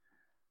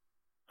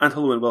And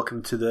hello and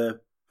welcome to the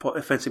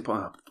fencing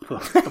pot. We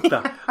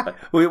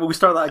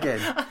start that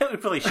again. I think we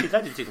probably should.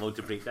 That didn't take long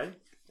to break down.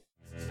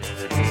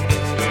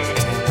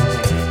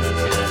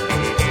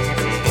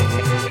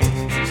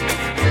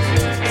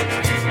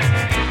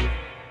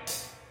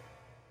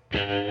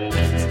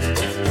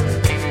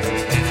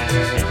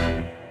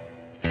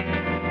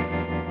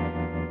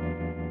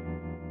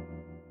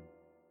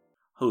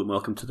 Hello and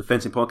welcome to the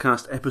Fencing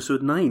Podcast,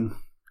 episode 9.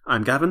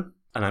 I'm Gavin.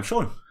 And I'm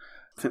Sean.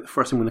 I think the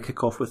first thing I'm going to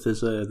kick off with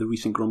is the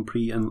recent Grand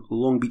Prix in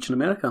Long Beach in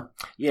America.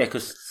 Yeah,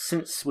 because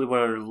since we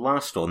were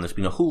last on, there's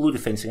been a whole load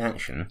of fencing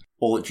action,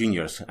 all at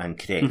juniors and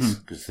cadets,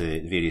 because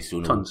the various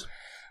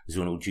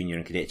zonal junior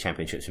and cadet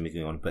championships are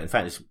going on. But in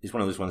fact, it's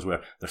one of those ones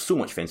where there's so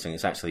much fencing,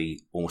 it's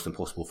actually almost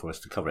impossible for us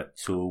to cover it.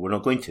 So we're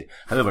not going to.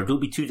 However, don't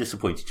be too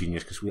disappointed,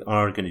 juniors, because we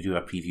are going to do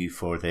a preview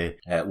for the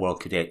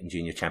World Cadet and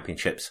Junior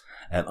Championships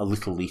a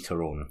little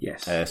later on.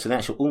 Yes. So the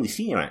actual only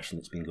senior action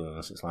that's been going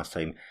on since last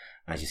time,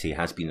 as you say,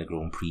 has been the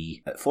Grand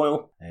Prix at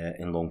Foyle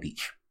in Long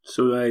Beach.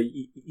 So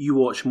you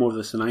watched more of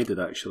this than I did,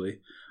 actually.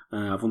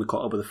 I've only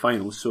caught up with the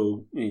finals,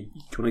 so do you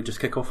want to just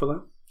kick off with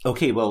that?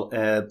 Okay, well,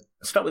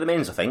 start with the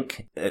men's, I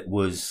think. It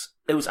was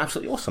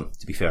absolutely awesome,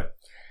 to be fair.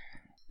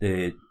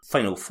 The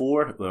final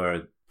four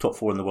were top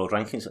four in the world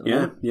rankings at the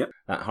moment. Yeah.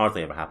 That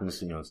hardly ever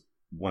happens. You know,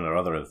 one or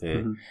other of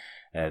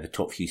the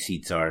top few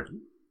seeds are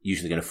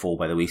usually going to fall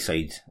by the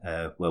wayside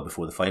well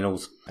before the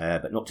finals,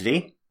 but not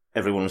today.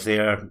 Everyone was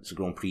there. It's a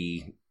Grand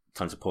Prix,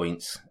 tons of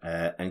points,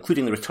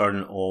 including the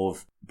return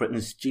of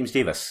Britain's James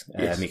Davis,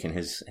 making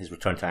his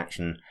return to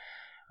action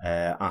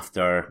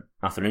after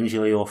an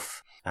injury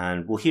layoff.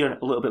 And we'll hear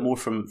a little bit more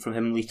from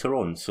him later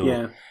on.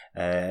 So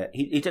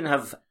he didn't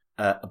have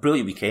a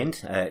brilliant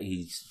weekend.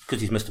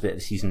 Because he's missed a bit of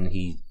the season,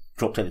 he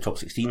dropped out of the top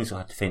 16, so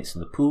had to fence in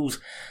the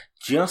pools.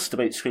 Just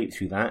about scraped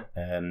through that,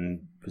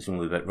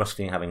 presumably a bit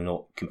rusty, having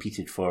not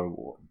competed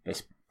for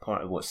best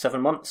part of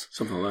 7 months?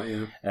 Something like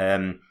that,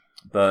 yeah.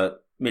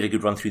 But made a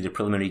good run through the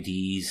preliminary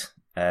Ds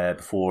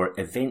before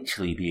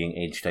eventually being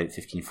edged out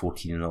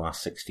 15-14 in the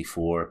last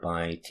 64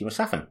 by Timur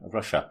Safin of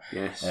Russia.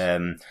 Yes.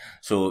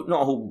 So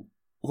not a whole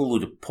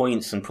load of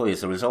points, and probably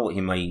as a result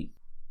he might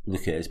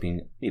look at it as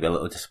being maybe a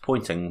little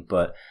disappointing,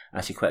 but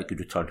actually quite a good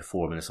return to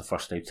form, and it's a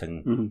first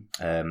outing,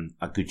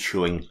 a good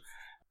showing.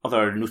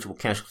 Other notable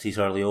casualties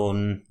early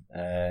on,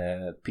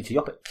 Peter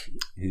Yopik,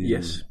 who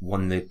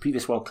won the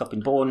previous World Cup in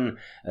Bonn,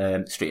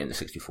 straight into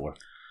 64.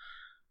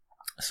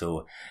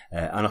 So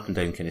an up and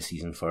down kind of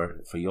season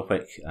for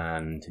Yopik,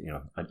 and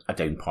a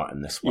down part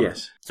in this one.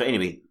 Yes. So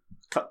anyway,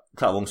 cut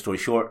a long story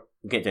short,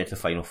 get down to the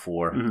final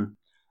four.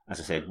 As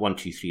I said, 1,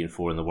 2, 3 and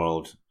 4 in the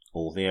world,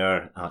 all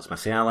there. Alex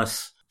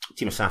Macialis,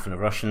 Timur Safin of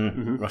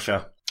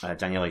Russia,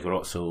 Daniele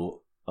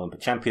Garozzo,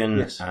 Olympic champion,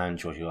 and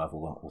Giorgio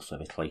Avola, also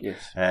of Italy.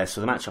 Yes. So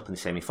the match up in the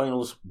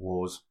semi-finals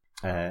was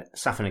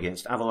Safin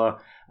against Avola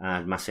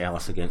and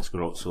Macialis against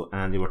Garozzo,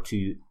 and they were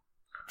two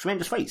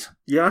tremendous fights.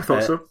 Yeah, I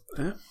thought so.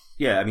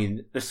 Yeah, I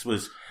mean, this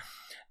was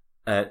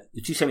the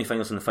two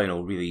semi-finals and the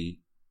final really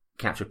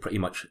captured pretty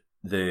much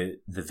the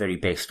very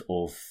best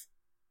of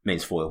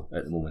men's foil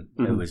at the moment.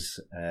 It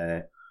was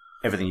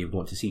everything you'd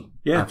want to see.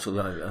 Yeah,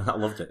 absolutely. I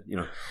loved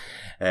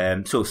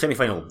it. So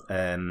semi-final.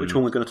 Which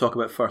one we're going to talk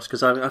about first?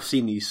 Because I've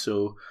seen these,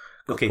 so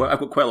I've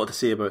got quite a lot to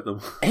say about them.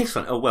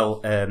 Excellent. Oh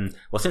well.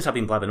 Since I've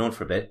been blabbing on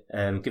for a bit,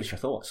 give us your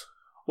thoughts.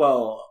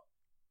 Well,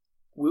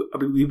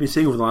 we've been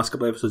saying over the last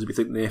couple of episodes that we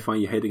think the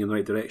FIU are heading in the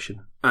right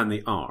direction, and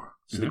they are.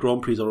 So the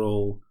Grand Prix are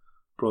all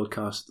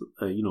broadcast,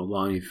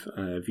 live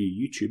via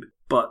YouTube.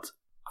 But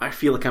I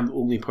feel like I'm the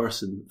only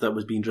person that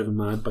was being driven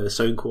mad by the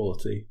sound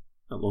quality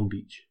at Long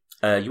Beach.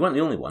 You weren't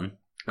the only one.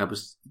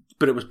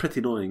 But it was pretty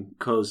annoying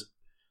because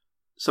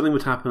something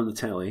would happen on the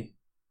telly,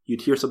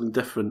 you'd hear something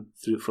different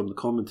from the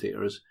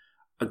commentators,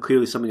 and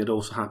clearly something had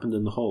also happened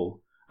in the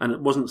hall, and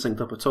it wasn't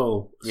synced up at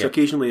all. So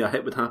occasionally a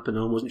hit would happen,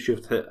 and I wasn't sure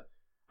if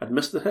I'd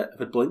missed the hit,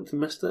 if I'd blinked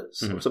and missed it,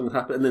 or something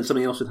happened, and then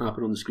something else would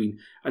happen on the screen,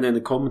 and then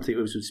the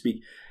commentators would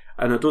speak.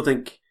 And I don't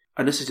think,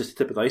 and this is just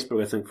the tip of the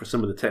iceberg, I think, for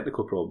some of the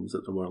technical problems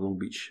that there were at Long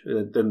Beach.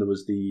 Then there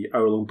was the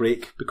hour-long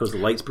break because the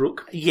lights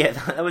broke. Yeah,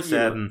 that was...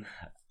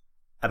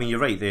 I mean, you're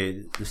right,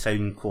 the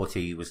sound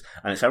quality was...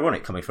 And it's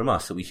ironic coming from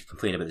us that we should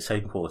complain about the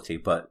sound quality,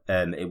 but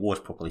it was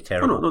properly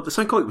terrible. Oh, no, the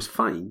sound quality was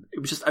fine.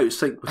 It was just out of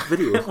sync with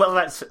video. Well,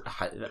 is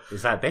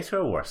that better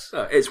or worse?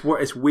 It's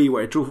way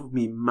worse. It drove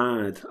me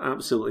mad.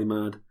 Absolutely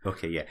mad.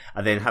 Okay, yeah.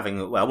 And then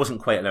I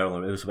wasn't quite an hour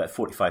long. It was about a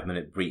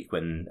 45-minute break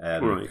when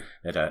they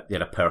had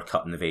a power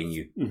cut in the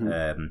venue,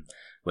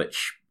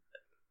 which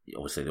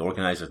obviously the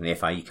organisers and the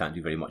FIE can't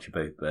do very much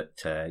about, but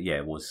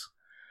it was...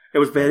 It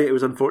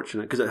was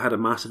unfortunate because it had a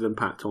massive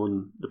impact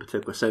on the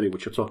particular semi,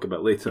 which I'll talk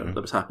about later, that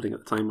was happening at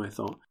the time, I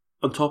thought.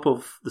 On top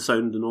of the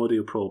sound and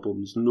audio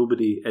problems,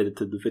 nobody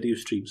edited the video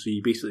stream, so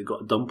you basically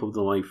got a dump of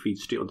the live feed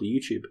straight onto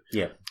YouTube.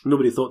 Yeah.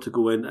 Nobody thought to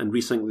go in and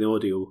resync the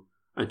audio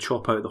and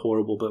chop out the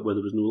horrible bit where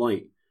there was no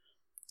light,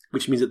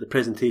 which means that the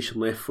presentation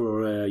left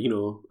for,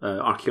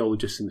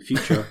 archaeologists in the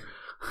future...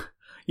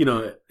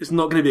 it's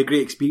not going to be a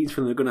great experience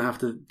for them. They're going to have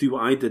to do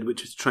what I did,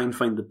 which is try and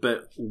find the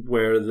bit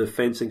where the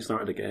fencing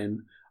started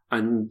again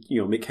and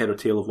make head or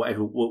tail of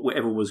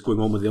whatever was going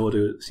on with the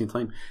audio at the same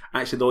time.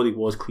 Actually, the audio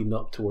was cleaned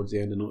up towards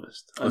the end. I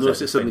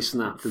noticed it suddenly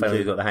snapped.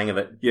 Finally got the hang of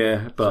it.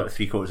 Yeah, but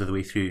sort of 3/4 of the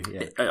way through.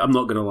 Yeah. I'm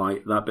not going to lie,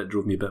 that bit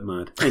drove me a bit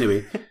mad.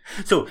 Anyway,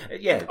 so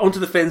onto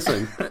the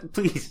fencing,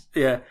 please.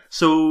 Yeah.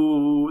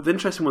 So the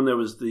interesting one there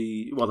was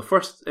the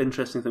first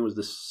interesting thing was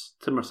this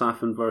Timur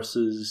Safin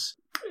versus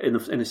in the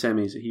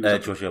semis. He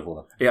was Giorgio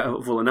Avola. Yeah,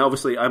 Avola. Now,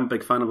 obviously, I'm a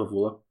big fan of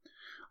Avola,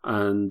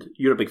 and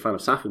you're a big fan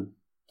of Safin.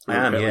 I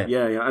am,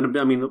 yeah. And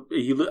I mean,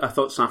 I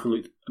thought Safin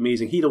looked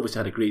amazing. He'd obviously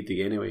had a great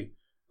day anyway,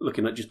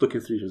 looking through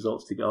his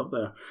results to get up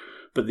there.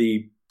 But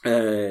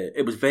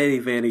it was very,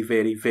 very,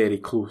 very, very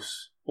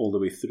close all the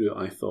way through,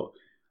 I thought.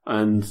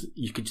 And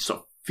you could sort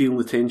of feel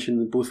the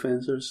tension in both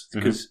fencers,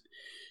 because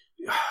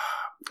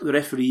the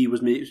referee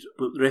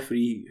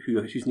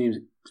whose name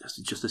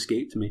just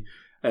escaped me,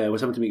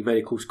 was having to make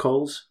very close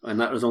calls, and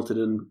that resulted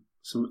in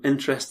some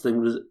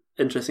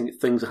interesting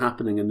things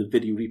happening in the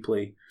video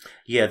replay.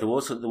 Yeah, there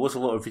was a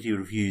lot of video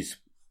reviews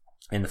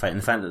in the fight,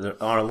 and the fact that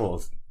there are a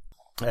lot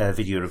of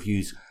video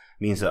reviews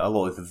means that a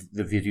lot of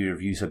the video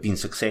reviews have been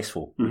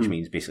successful, which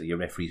means basically your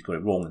referee's got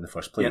it wrong in the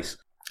first place.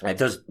 Yep.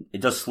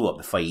 It does slow up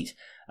the fight,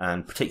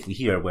 and particularly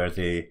here where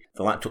the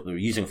laptop they were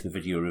using for the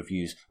video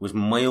reviews was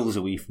miles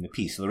away from the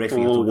piece, so the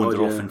referee had to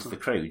wander off into the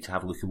crowd to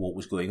have a look at what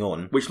was going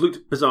on, which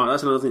looked bizarre.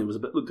 That's another thing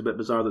that looked a bit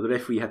bizarre, that the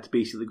referee had to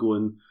basically go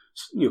and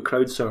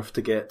crowd surf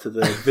to get to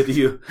the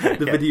video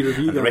video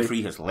review. And the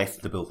referee has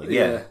left the building.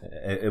 Yeah,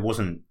 it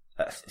wasn't.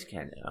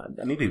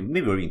 Maybe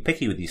we're being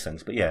picky with these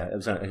things, but it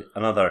was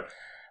another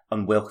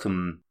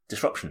unwelcome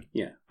disruption.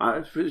 Yeah,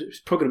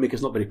 it's probably going to make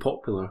us not very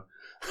popular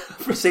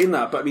for saying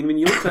that, but I mean, when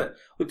you looked at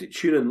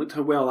Turin, looked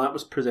how well that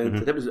was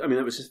presented. It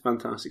was just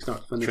fantastic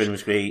start to finish. Turin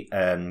was great.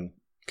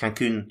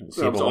 Cancun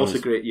was also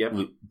great. Yeah,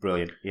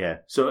 brilliant. Yeah.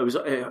 So it was,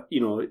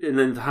 and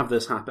then to have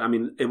this happen. I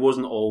mean, it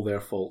wasn't all their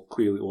fault.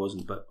 Clearly, it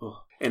wasn't. But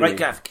anyway. Right,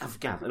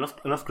 Gav.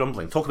 Enough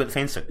grumbling. Talk about the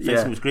fencing. The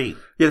fencing was great.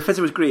 Yeah, the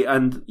fencing was great,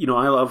 and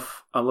I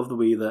love the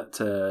way that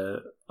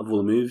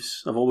Avola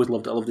moves. I've always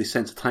loved it. I love the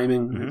sense of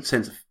timing,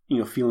 sense of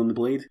feeling the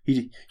blade.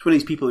 He's one of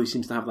these people who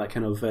seems to have that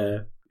kind of.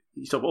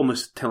 He's sort of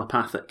almost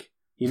telepathic.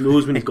 He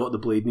knows when he's got the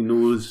blade, and he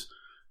knows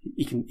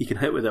he can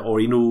hit with it,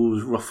 or he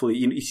knows roughly.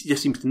 He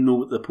just seems to know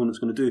what the opponent's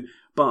going to do.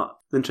 But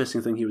the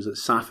interesting thing here was that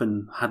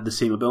Safin had the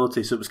same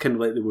ability, so it was kind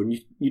of like they were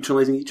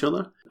neutralising each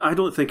other. I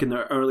don't think in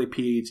their early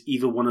periods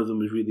either one of them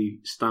was really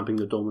stamping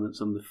their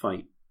dominance on the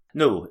fight.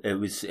 No, it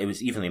was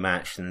evenly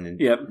matched, and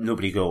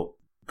nobody got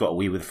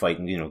away with the fight,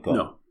 and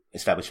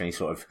established any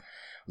sort of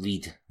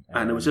lead.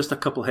 And it was just a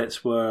couple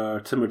hits where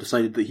Timur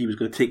decided that he was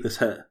going to take this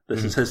hit.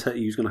 This is his hit.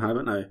 He was going to have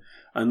it now,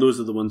 and those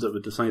are the ones that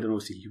would decide. And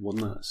obviously, he won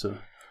that. So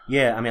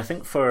yeah, I mean, I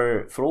think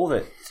for all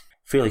that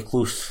fairly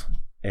close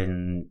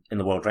in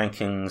the world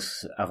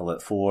rankings, Avola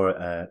at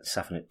 4,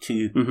 Safin at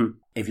 2.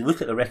 If you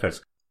look at the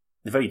records,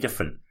 they're very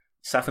different.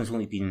 Safin's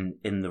only been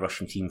in the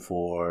Russian team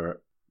for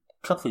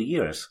a couple of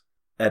years,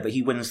 but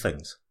he wins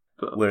things.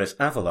 Whereas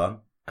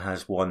Avola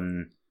has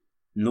won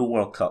no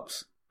World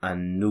Cups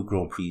and no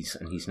Grand Prix,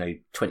 and he's now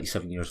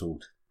 27 years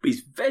old. But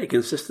he's very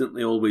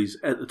consistently always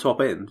at the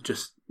top end.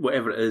 Just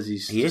whatever it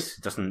is,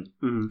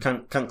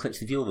 can't clinch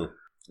the deal though,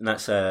 and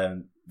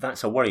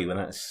that's a worry when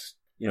that's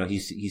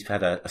he's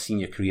had a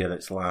senior career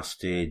that's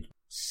lasted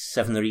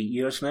 7 or 8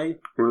 years now,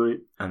 right?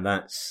 And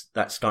that's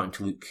starting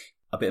to look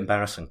a bit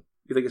embarrassing.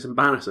 You think it's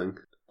embarrassing?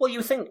 Well,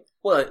 you think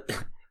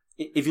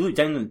if you look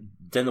down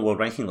the world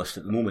ranking list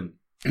at the moment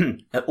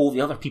at all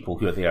the other people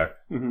who are there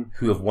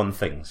who have won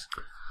things.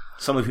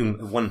 Some of whom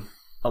have won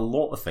a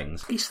lot of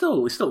things. He's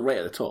still right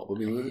at the top. I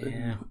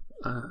mean,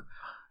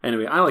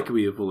 anyway, I like the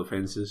way Avola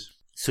fences.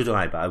 So do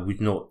I, but I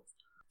would not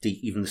take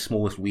even the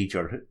smallest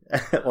wager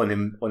on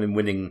him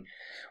winning.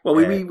 Well,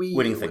 winning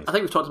things. I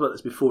think we've talked about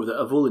this before, that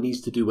Avola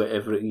needs to do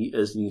whatever he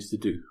needs to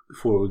do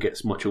before he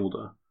gets much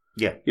older.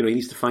 Yeah, he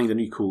needs to find a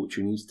new coach.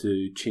 He needs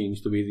to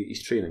change the way that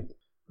he's training.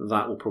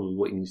 That will probably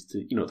what he needs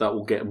to. That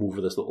will get him over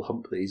this little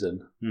hump that he's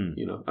in.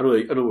 I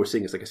know we're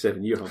saying it's like a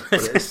 7-year hump,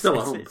 but it's still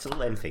a hump. It's a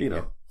lengthy,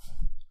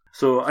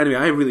 So anyway,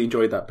 I really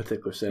enjoyed that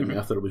particular semi.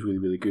 I thought it was really,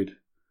 really good.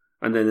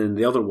 And then in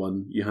the other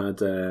one, you had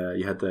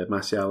the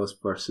Macialis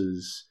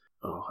versus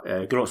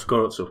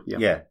Gorotso.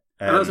 Yeah.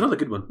 And that was another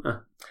good one.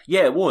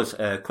 Yeah, it was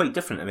quite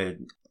different. I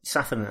mean,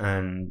 Safin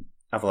and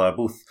Avola are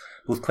both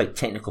quite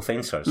technical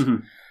fencers.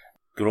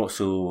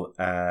 Gorotso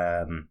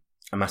and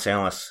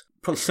Macialis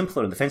probably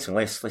simpler in the fencing,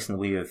 less in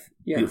the way of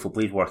beautiful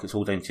blade work. It's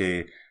all down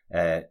to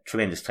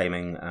tremendous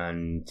timing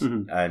and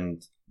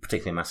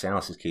particularly in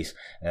Macialis' case,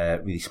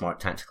 really smart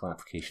tactical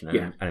application.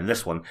 And in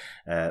this one,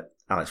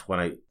 Alex won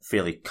out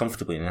fairly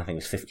comfortably, and I think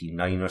it was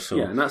 59 or so.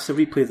 Yeah, and that's the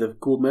replay of the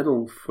gold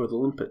medal for the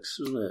Olympics,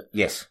 isn't it?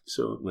 Yes,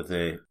 so with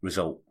the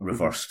result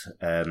reversed.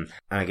 And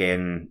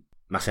again,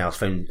 Macialis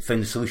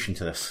found the solution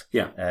to this.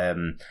 Yeah.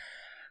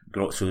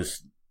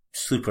 Gorotso's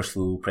super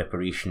slow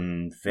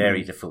preparation,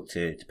 very difficult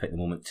to pick the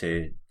moment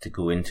to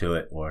go into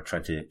it or try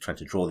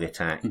to draw the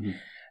attack.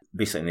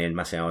 Basically, in the end,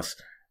 Macialis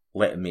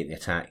let him make the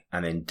attack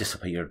and then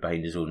disappeared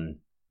behind his own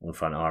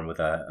front arm with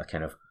a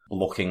kind of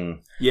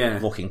blocking,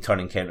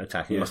 turning,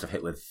 counter-attack. He must have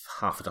hit with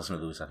half a dozen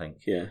of those, I think.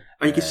 Yeah.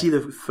 And you could see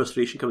the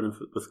frustration coming in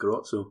with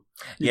Garozzo.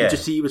 You could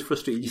just see he was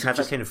frustrated. He's had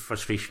that kind of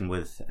frustration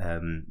with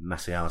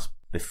Masayalas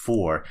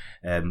before.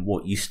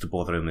 What used to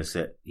bother him is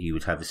that he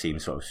would have the same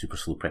sort of super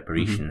slow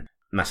preparation.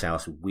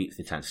 Masayalas would wait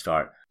for the time to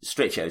start,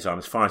 stretch out his arm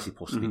as far as he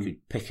possibly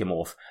could, pick him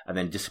off, and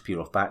then disappear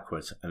off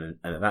backwards. And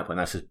at that point,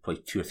 that's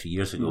probably 2 or 3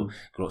 years ago,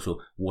 Garozzo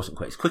wasn't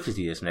quite as quick as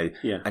he is now,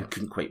 and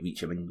couldn't quite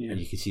reach him. And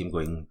you could see him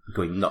going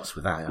nuts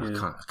with that.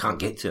 I can't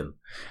get to him.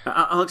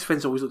 Alex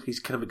Fence always looks like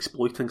he's kind of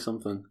exploiting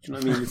something. Do you know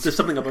what I mean? There's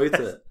something about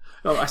it.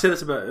 Well, I said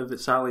this about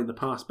Sally in the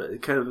past, but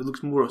it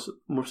looks more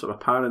sort of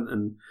apparent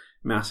in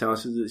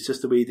Masayalas. It's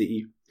just the way that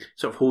he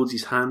sort of holds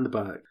his hand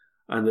back.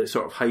 And it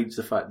sort of hides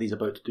the fact that he's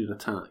about to do an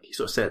attack. He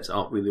sort of sets it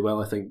up really well,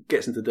 I think.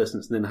 Gets into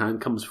distance, and then the hand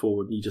comes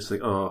forward, and you just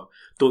think, oh,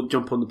 don't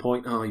jump on the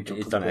point. Oh, you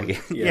jumped on the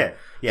point. Again.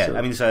 Yeah. So,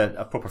 I mean, there's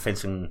a proper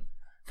fencing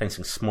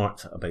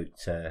smart about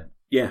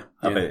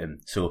him.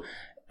 So,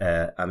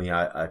 I mean,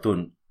 I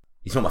don't.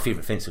 He's not my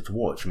favourite fencer to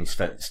watch. I mean,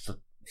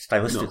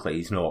 stylistically,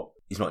 he's not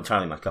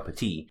entirely my cup of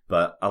tea.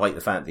 But I like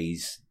the fact that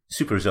he's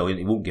super resilient.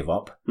 He won't give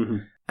up,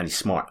 and he's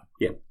smart.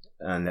 Yeah.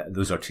 And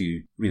those are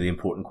two really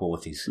important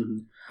qualities.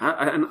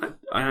 I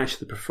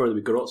actually prefer the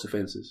Garozzo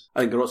fences.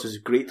 I think Garozzo is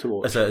great to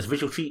watch. As a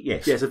visual treat,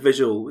 yes. Yeah, it's a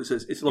visual.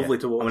 It's lovely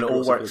to watch. I mean, it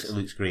all works. It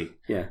looks great.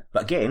 Yeah.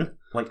 But again,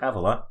 like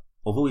Avila,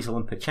 although he's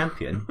Olympic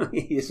champion,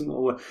 he's not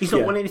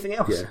won anything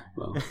else. Yeah,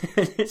 well.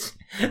 It's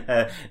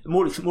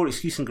more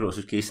excuse in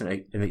Garozzo's case,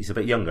 and he's a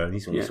bit younger, and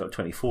he's only sort of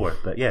 24.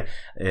 But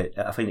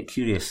I find it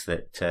curious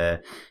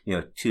that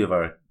two of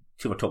our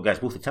top guys,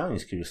 both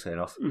Italians, curiously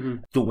enough,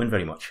 don't win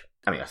very much.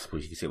 I mean, I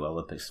suppose you could say, well,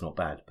 Olympics is not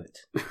bad,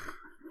 but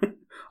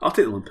I'll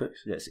take the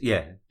Olympics. Yes,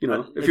 yeah. You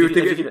know, if you're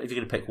going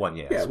to pick one,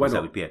 I suppose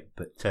that would be it.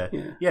 But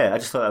I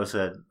just thought that was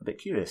a bit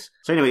curious.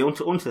 So anyway, on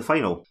to the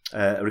final.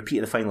 A repeat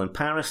of the final in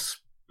Paris,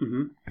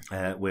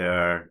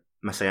 where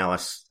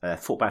Masayalas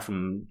fought back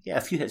from a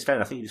few hits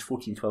down. I think he was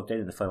 14-12 down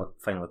in the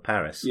final of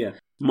Paris. Yeah,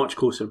 much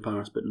closer in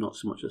Paris, but not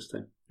so much this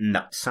time.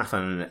 No,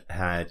 Safin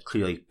had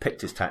clearly picked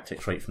his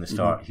tactics right from the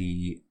start.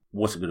 He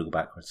wasn't going to go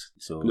backwards,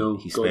 so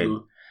he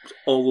spent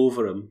all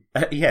over him.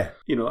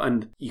 You know,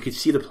 and you could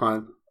see the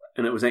plan,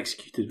 and it was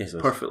executed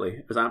perfectly.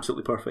 It was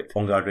absolutely perfect.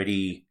 On guard,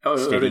 ready,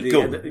 steady,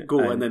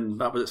 go. And then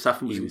that was it.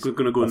 Safin was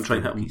going to go and try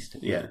and hit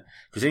him. Yeah,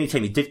 because any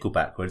time he did go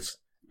backwards,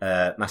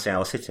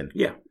 Masayalas hit him.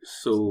 Yeah,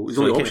 so his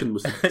only option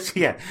was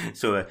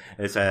So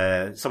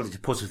it's something to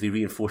positively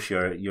reinforce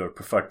your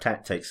preferred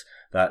tactics.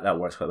 That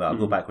works quite well. I'll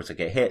go backwards, I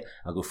get hit.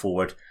 I'll go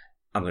forward,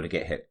 I'm going to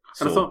get hit.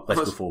 So let's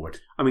go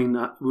forward. I mean,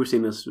 we were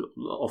saying this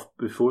off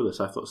before this.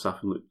 I thought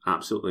Safin looked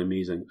absolutely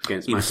amazing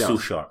against Masayalas. He was so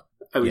sharp.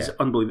 It was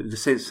unbelievable. The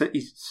sense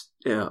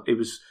it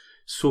was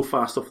so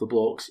fast off the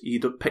blocks. He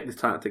picked the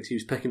tactics. He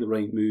was picking the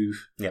right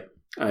move. Yep.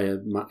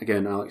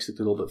 Again, Alex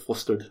looked a little bit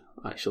flustered.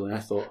 Actually, I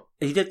thought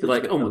he did.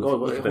 Like, oh my god,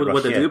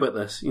 what did they do about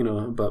this? You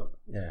know, but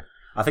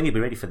I think he'd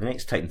be ready for the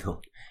next time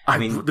though. I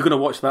mean, they're going to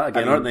watch that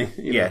again, aren't they?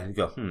 You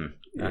go,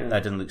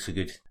 that didn't look so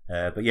good.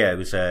 But it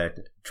was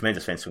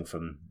tremendous fencing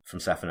from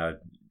Safin.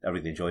 I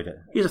really enjoyed it.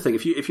 Here's the thing: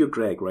 if you're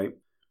Greg, right,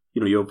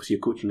 you know, you're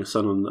coaching your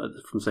son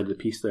from the side of the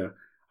piece there,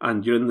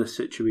 and you're in this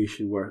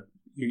situation where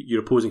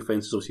your opposing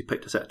fences obviously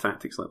picked a set of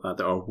tactics like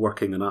that are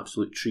working an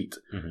absolute treat,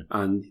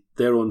 and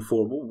they're on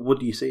form. What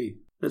do you say?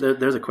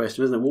 There's a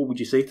question, isn't it? What would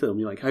you say to them?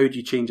 You're like, how would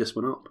you change this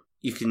one up?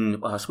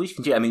 I suppose you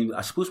can do. I mean,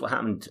 I suppose what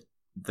happened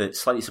that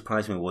slightly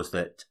surprised me was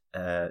that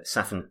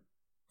Safin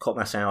caught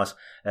Masayalas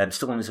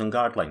still on his own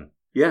guard line.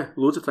 Yeah,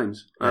 loads of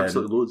times.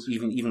 Absolutely loads.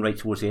 Even right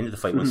towards the end of the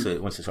fight, once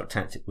the sort of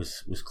tactic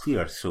was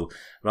clear. So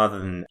rather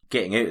than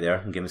getting out there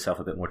and giving himself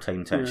a bit more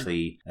time to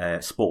actually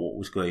spot what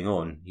was going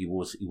on, he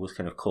was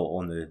kind of caught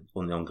on the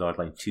on guard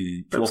line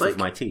too often for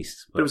my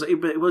taste. But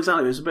it was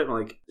a bit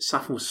like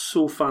Safin was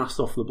so fast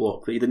off the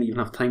block that he didn't even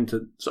have time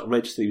to sort of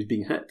register he was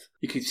being hit.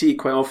 You could see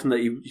quite often that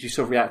he was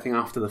sort of reacting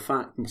after the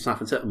fact when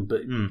Safin's hit him,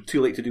 but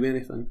too late to do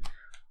anything.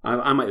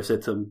 I might have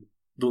said to him,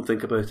 don't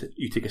think about it.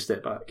 You take a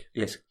step back.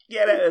 Yes.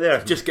 Get out of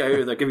there. Just get out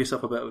of there. Give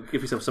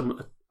yourself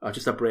some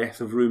just a breath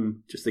of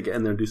room just to get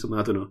in there and do something.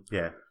 I don't know.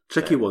 Yeah.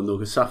 Tricky one though,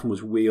 because Safin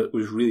was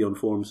really on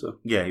form. So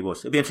yeah, he was.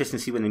 It'd be interesting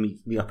to see when they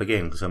meet up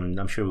again, because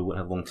I'm sure we won't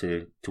have long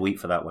to wait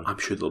for that one. I'm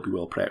sure they'll be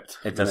well prepped.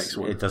 It does.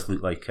 It does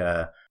look like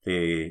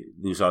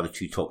those are the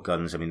two top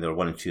guns. I mean, they're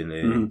 1 and 2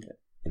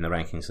 in the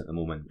rankings at the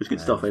moment. It's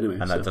good stuff anyway.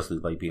 And that does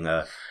look like being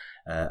a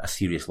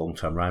serious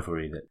long-term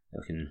rivalry that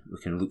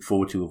we can look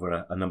forward to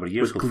over a number of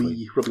years. With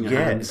glee, rubbing your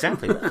hands.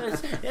 Exactly.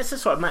 It's a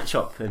sort of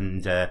match-up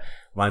and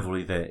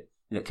rivalry that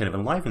kind of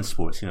enlivens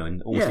sports. You know,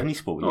 in almost any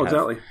sport,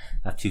 you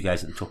have two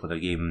guys at the top of their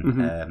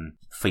game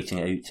fighting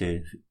it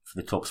out for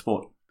the top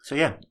spot. So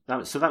that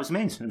was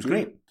men's. It was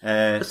great.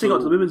 Let's take on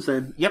to the women's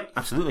then. Yep,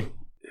 absolutely.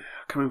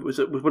 I can't remember,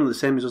 was one of the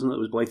semis, wasn't it? That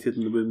was blighted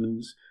in the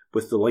women's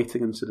with the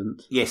lighting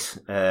incident. Yes,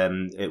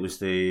 it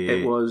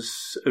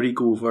was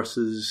Origo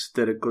versus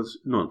Derek.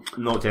 No,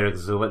 not Derek.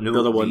 No, the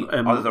other one,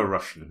 other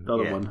Russian. The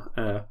other one,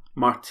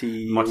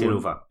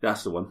 Martinova.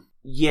 That's the one.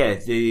 Yeah,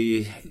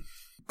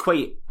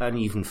 quite an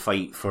even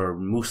fight for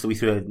most of the way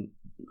through.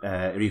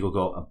 Arrigo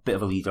got a bit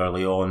of a lead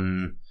early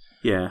on.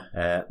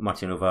 Yeah.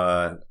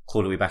 Martinova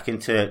clawed her way back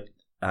into it,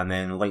 and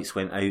then lights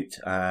went out. It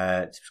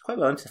was quite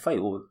well into the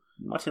fight. Well,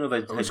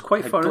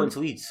 Martinova had gone into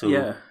lead, so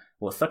yeah.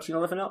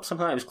 13-11 up,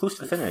 something like that. It was close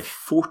to the finish.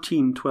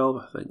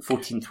 14-12, I think.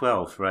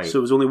 14-12, right. So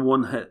it was only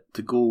one hit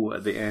to go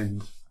at the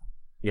end.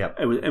 Yeah.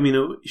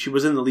 She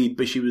was in the lead,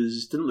 but she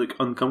didn't look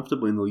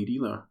uncomfortable in the lead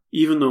either.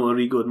 Even though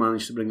Arrigo had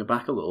managed to bring it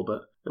back a little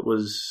bit, it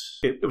was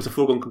a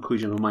foregone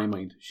conclusion in my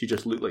mind. She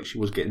just looked like she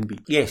was getting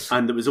beat. Yes.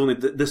 And it was only,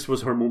 this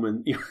was her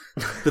moment.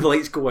 The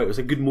lights go out. It was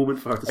a good moment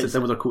for her to sit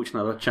down with her coach and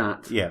have a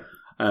chat. Yeah.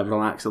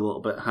 Relax a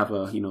little bit, have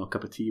a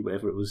cup of tea,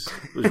 whatever it was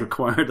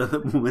required at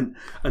that moment,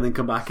 and then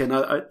come back in.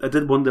 I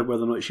did wonder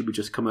whether or not she would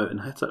just come out and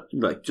hit it,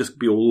 like just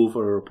be all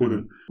over her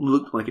opponent.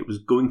 Looked like it was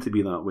going to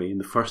be that way in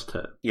the first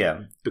hit.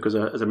 Yeah, because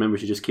as I remember,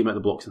 she just came out of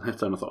the blocks and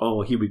hit her, and I thought,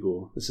 oh, here we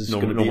go. This is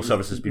normal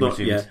service has been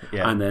resumed.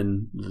 Yeah, and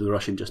then the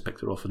Russian just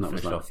picked her off, and that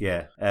was that. Off,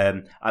 yeah.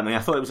 I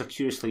thought it was a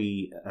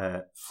curiously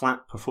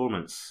flat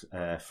performance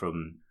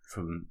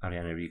from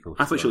Ariana Arrigo.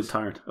 I thought she looked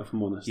tired, if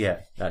I'm honest.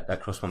 Yeah,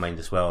 that crossed my mind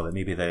as well. That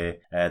maybe the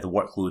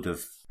workload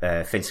of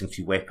fencing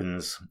two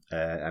weapons.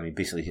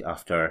 Basically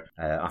after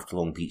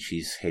Long Beach,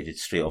 she's headed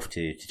straight off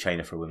to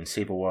China for Women's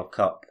Sabre World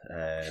Cup.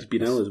 She's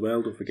been ill as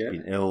well. Don't forget.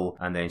 Been ill,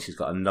 and then she's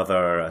got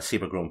another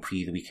Sabre Grand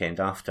Prix the weekend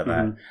after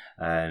that.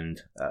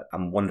 And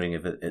I'm wondering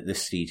if at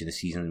this stage in the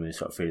season, when we're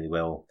sort of fairly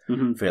well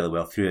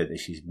through it, that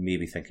she's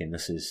maybe thinking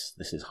this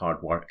is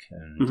hard work,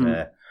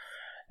 and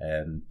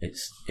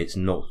it's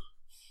not.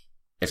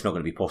 It's not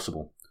going to be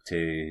possible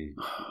to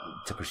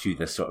pursue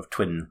this sort of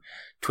twin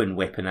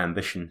weapon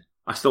ambition.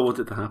 I still want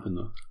it to happen,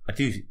 though. I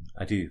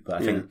do, but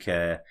I think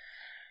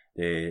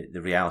the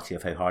reality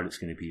of how hard it's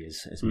going to be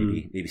is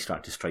maybe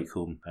starting to strike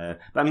home.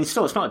 But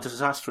still, it's not a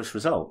disastrous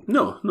result.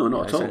 No,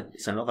 not at all.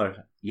 It's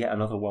yet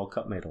another World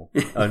Cup medal.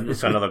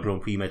 It's another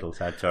Grand Prix medal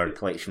to add to our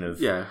collection of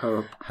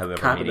her however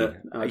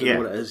cabinet. many. I don't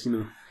know what it is,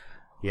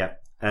 Yeah.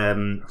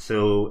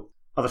 So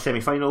other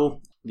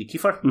semi-final, Lee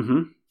Kiefer,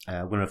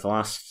 winner of the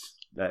last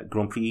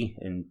Grand Prix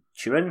in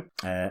Turin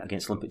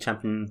against Olympic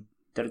champion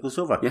Derek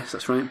Glazova. Yes,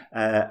 that's right.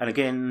 And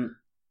again,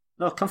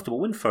 a comfortable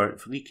win for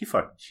Lee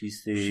Kiefer.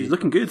 She's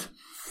looking good.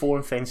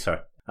 Foreign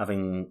fencer,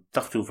 having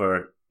duffed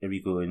over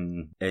Arrigo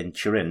in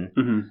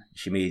Turin.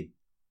 She made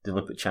the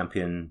Olympic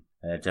champion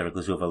Derek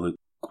Glazova look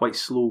quite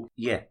slow.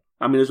 Yeah.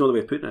 There's no other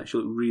way of putting it. She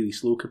looked really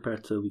slow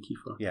compared to Lee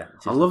Kiefer. Yeah.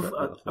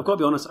 I've got to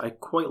be honest, I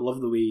quite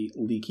love the way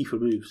Lee Kiefer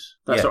moves.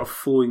 That sort of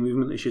flowing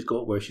movement that she's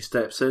got, where she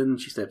steps in,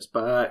 she steps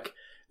back.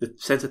 The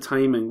sense of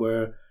timing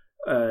where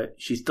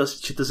she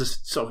does this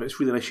sort of, it's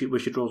really nice where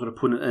she draws her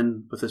opponent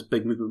in with this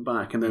big movement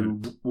back, and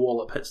then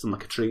wallop hits them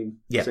like a train,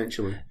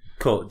 essentially.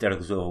 Caught Derek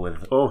Glazova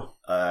with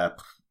a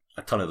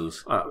ton of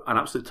those. An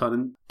absolute ton.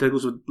 And Derek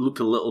Glazova looked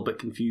a little bit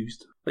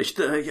confused. Like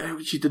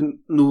she didn't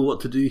know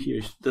what to do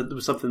here. There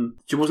was something.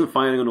 She wasn't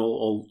firing on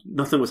all.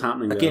 Nothing was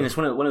happening. Again, there. It's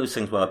one of those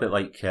things. Well, a bit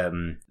like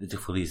the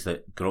difficulties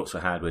that Garozzo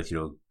had with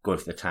going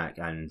for the attack,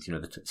 and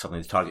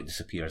suddenly the target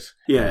disappears.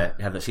 Yeah,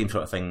 you have that same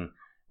sort of thing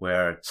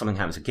where something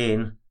happens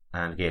again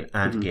and again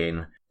and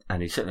again,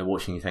 and you're sitting there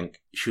watching, and you think,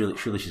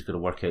 surely she's got to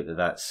work out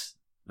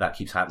that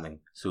keeps happening,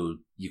 so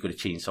you've got to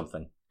change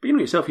something. But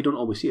yourself, you don't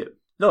always see it.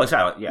 No,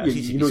 exactly. Yeah, it's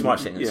easy to be smart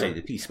sitting inside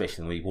the piece,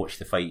 especially when you watch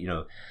the fight,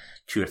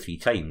 2 or 3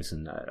 times,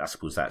 and I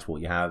suppose that's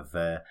what you have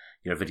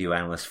your video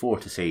analyst for,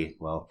 to say,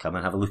 well, come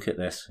and have a look at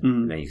this,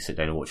 and then you sit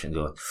down and watch it and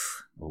go,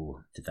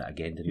 oh, did that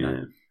again, didn't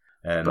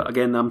I? But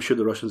again, I'm sure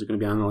the Russians are going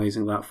to be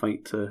analysing that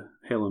fight to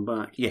hell and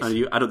back. Yes.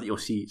 And I don't think you'll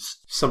see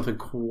something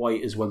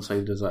quite as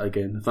one-sided as that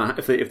again.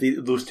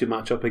 If those two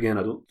match up again,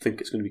 I don't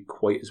think it's going to be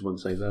quite as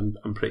one-sided.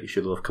 I'm pretty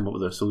sure they'll have come up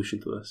with a solution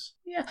to this.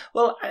 Yeah,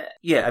 well,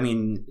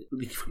 Lee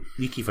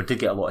Kiefer did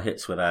get a lot of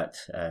hits with that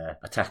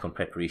attack on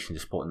preparation,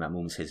 just spotting that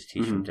moment's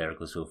hesitation from Derek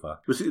Glazova.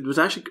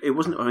 It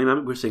wasn't.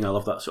 We're saying I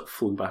love that sort of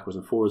flowing backwards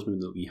and forwards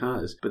movement that he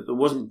has, but that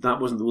wasn't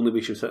the only way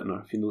she was hitting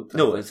her. If you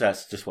know,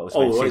 that's just what I was.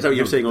 Oh, is that what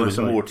you're saying? There was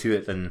more to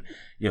it than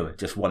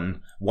just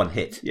one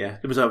hit. Yeah,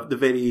 there was the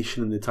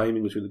variation and the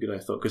timing was really good. I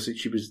thought, because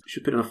she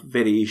put enough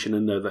variation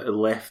in there that it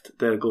left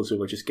Derek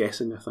Glazova just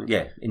guessing. I think.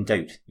 Yeah, in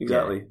doubt.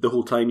 Exactly. Yeah. The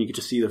whole time you could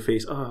just see their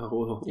face.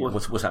 What's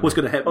happening? What's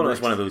going to happen? Oh,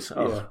 it's one of those.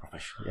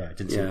 Rubbish. Yeah, I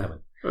didn't see it coming.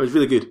 It was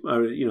really good.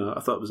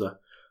 I thought it was a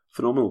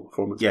phenomenal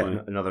performance. Yeah,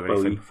 another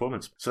very fine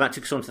performance. So that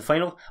took us on to the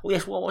final. Oh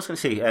yes, what I was going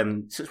to say,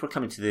 since we're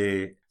coming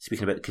to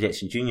speaking about the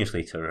cadets and juniors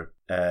later,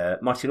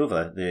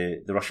 Martinova,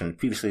 the Russian,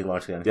 previously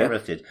largely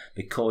uninherited,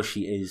 because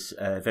she is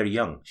very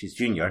young. She's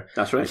junior.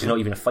 That's right. And she's not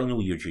even a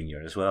final year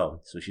junior as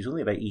well, so she's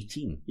only about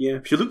 18. Yeah,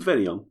 she looked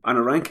very young. And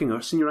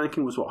her senior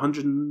ranking was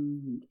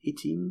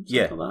 118?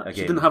 Yeah, like that. again,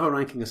 she didn't have a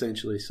ranking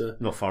essentially, so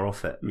not far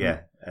off it.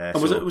 Yeah.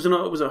 And was it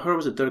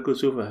Derek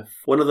Glazova?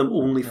 One of them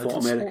only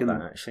fought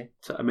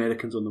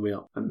Americans on the way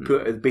up, and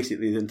put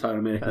basically the entire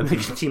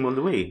American team on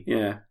the way.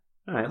 Yeah.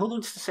 All right, hold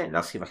on just a second.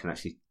 I'll see if I can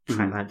actually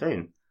track that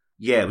down.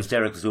 Yeah, it was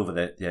Derek Glazova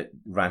that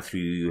ran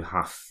through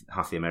half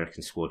the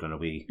American squad on her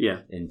way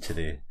into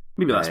the.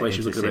 Maybe that's why she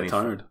was looking a bit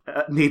tired.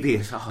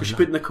 Maybe. She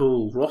put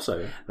Nicole Ross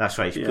out. That's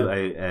right. She put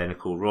out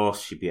Nicole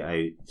Ross. She beat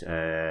out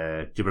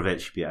Dubrovec.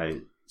 She beat out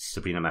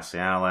Sabrina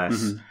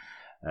Marseillalis.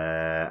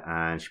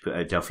 And she put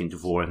out Delphine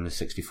Devore in the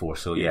 64.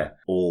 So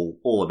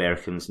all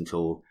Americans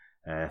until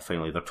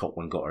finally their top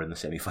one got her in the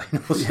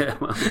semi-finals. Yeah,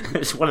 well.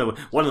 It's one of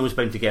them was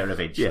bound to get her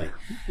eventually.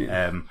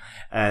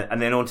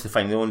 And then on to the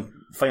final.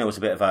 The final was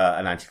a bit of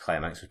an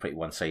anticlimax. It was pretty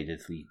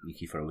one-sided. Lee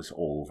Kiefer was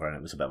all over, and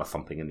it was a bit of a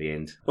thumping in the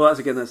end. Well, that's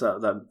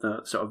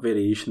that sort of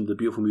variation, the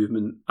beautiful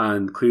movement,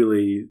 and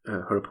clearly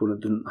her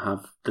opponent didn't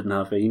have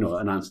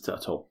an answer to it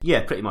at all.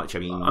 Yeah, pretty much. I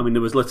mean,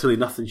 there was literally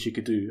nothing she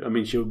could do. I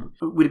mean,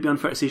 would it be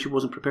unfair to say she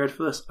wasn't prepared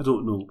for this? I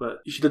don't know, but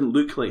she didn't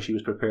look like she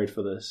was prepared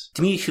for this.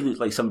 To me, she looked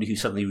like somebody who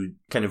suddenly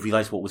kind of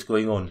realised what was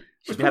going on.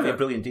 She's been having a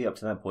brilliant day up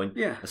to that point.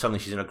 Yeah. And suddenly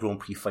she's in a Grand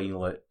Prix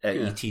final at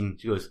 18.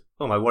 She goes,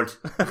 oh my word.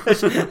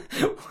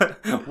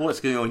 What's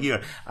going on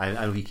here?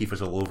 And Lee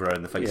Kiefer's all over her,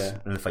 and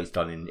the fight's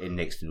done in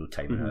next to no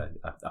time.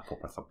 A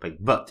proper thumping.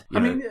 But, I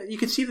mean, you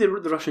could see the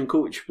Russian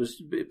coach was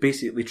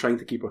basically trying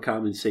to keep her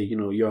calm and say,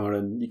 you are,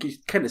 and you could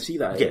kind of see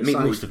that. Yeah, make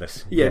the most of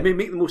this. Yeah,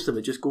 make the most of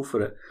it, just go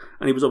for it.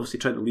 And he was obviously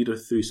trying to lead her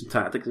through some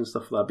tactics and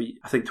stuff like that. But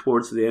I think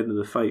towards the end of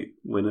the fight,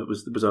 when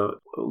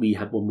Lee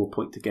had one more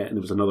point to get, and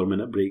there was another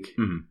minute break.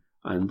 Mm-hmm.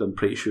 And I'm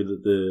pretty sure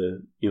that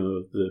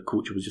the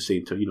coach was just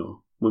saying to her,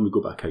 when we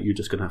go back out, you're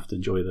just going to have to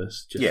enjoy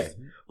this.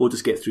 We'll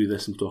just get through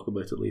this and talk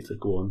about it later.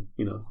 Go on,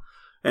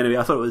 Anyway,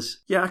 I thought it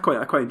was, I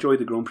quite enjoyed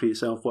the Grand Prix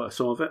itself, what I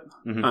saw of it.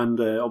 Mm-hmm. And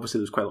obviously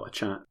there was quite a lot of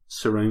chat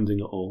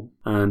surrounding it all.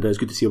 And it's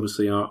good to see,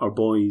 obviously, our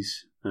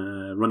boys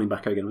running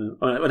back out again.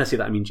 When I say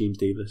that, I mean James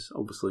Davis,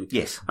 obviously.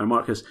 Yes. And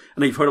Marcus.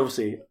 And you've heard,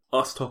 obviously,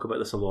 us talk about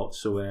this a lot,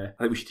 so I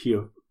think we should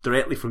hear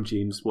directly from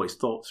James what his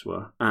thoughts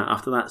were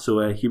after that.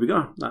 So here we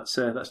go. That's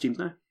James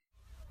now.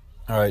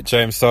 All right,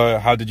 James, so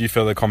how did you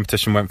feel the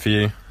competition went for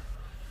you?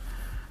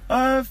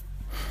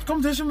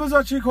 Competition was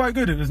actually quite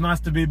good. It was nice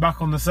to be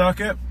back on the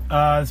circuit.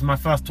 It's my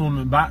first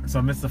tournament back, so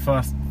I missed the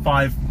first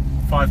five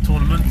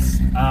tournaments.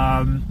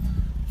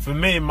 For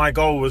me, my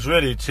goal was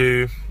really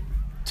to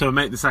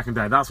make the second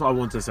day. That's what I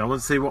wanted to see. I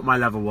wanted to see what my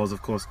level was,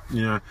 of course.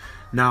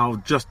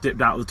 Now just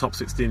dipped out of the top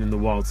 16 in the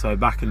world, so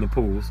back in the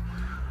pools.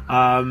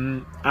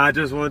 I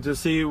just wanted to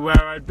see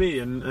where I'd be,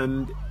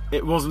 and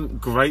it wasn't a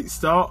great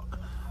start.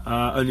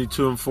 Only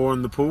 2 and 4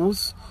 in the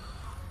pools,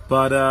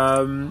 but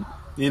I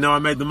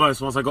made the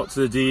most. Once I got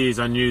to the DEs,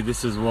 I knew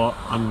this is what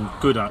I'm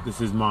good at. This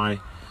is my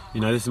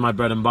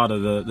bread and butter.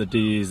 The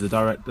DEs, the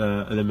direct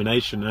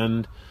elimination,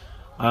 and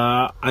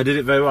I did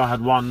it very well. I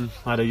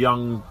had a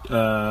young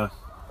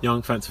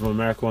fencer from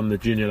America, one of the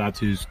junior lads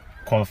who's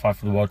qualified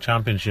for the World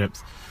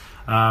Championships,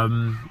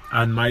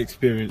 and my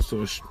experience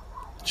sort of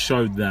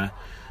showed there.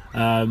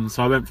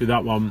 So I went through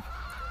that one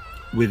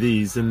with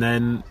ease, and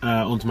then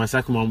onto my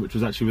second one, which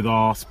was actually with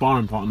our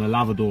sparring partner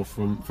Lavador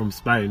from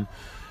Spain.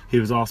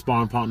 He was our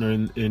sparring partner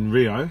in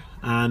Rio,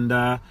 and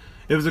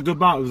it was a good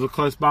bout. It was a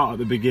close bout at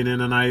the beginning,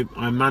 and I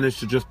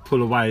managed to just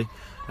pull away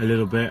a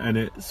little bit, and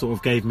it sort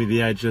of gave me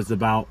the edge as the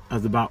bout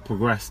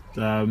progressed.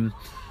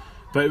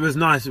 But it was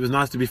nice. It was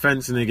nice to be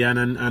fencing again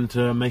and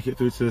to make it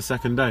through to the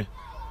second day.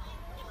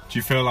 Do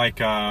you feel like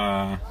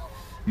not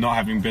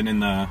having been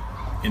in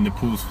the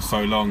pools for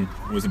so long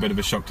was a bit of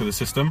a shock to the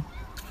system?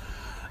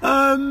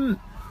 I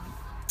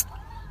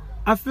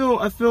feel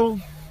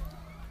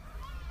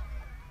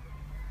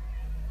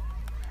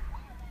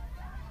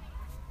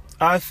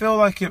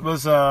like it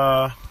was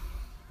not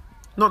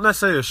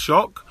necessarily a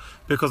shock,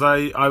 because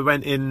I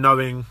went in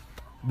knowing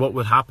what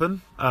would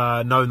happen,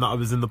 knowing that I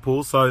was in the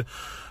pool. So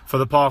for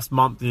the past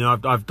month,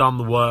 I've done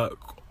the work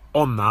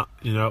on that,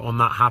 on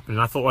that happening.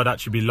 I thought I'd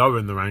actually be lower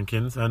in the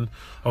rankings, and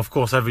of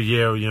course every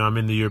year, I'm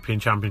in the European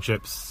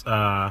Championships,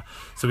 so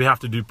we have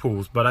to do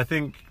pools. But I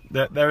think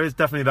that there is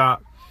definitely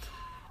that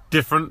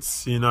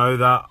difference,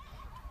 that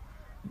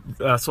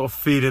sort of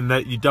feeling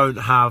that you don't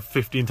have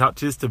 15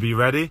 touches to be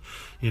ready.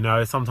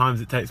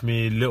 Sometimes it takes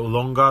me a little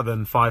longer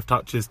than 5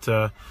 touches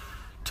to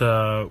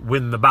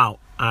win the bout,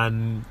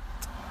 and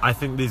I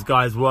think these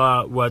guys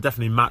were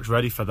definitely match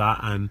ready for that,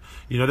 and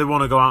they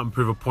want to go out and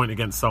prove a point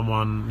against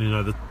someone,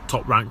 the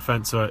top ranked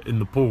fencer in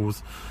the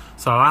pools.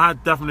 So I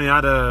definitely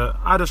had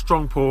a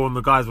strong pool, and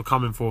the guys were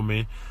coming for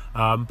me,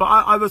 but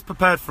I was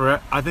prepared for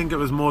it. I think it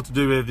was more to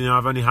do with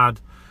I've only had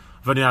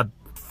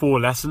 4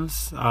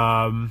 lessons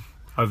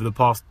over the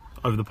past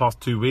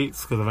 2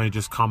 weeks, because I've only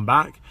just come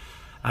back.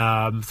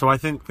 So I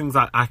think things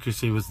like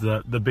accuracy was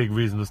the big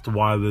reason as to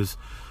why I was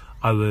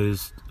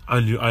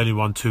only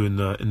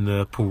 1-2 in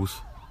the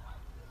pools.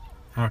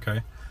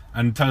 Okay,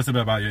 and tell us a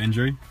bit about your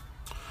injury.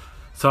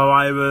 So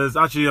I was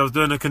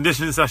doing a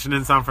conditioning session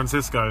in San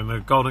Francisco in the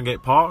Golden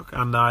Gate Park,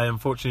 and I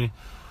unfortunately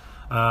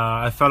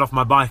I fell off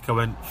my bike. I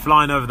went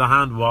flying over the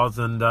handlebars,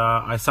 and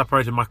I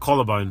separated my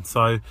collarbone.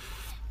 So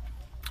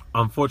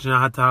unfortunately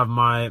I had to have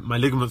my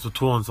ligaments were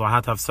torn, so I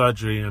had to have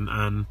surgery,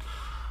 and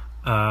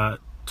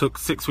took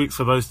 6 weeks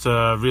for those to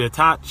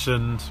reattach,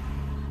 and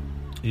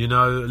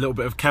a little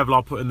bit of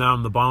Kevlar put in there.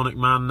 I'm the Bionic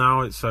Man now.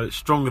 It's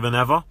stronger than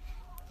ever.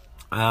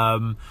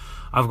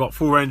 I've got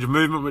full range of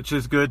movement, which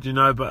is good,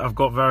 but I've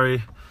got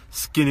very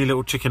skinny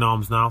little chicken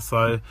arms now.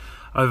 So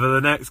over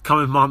the next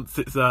coming months,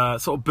 it's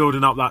sort of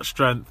building up that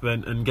strength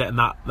and getting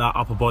that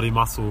upper body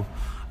muscle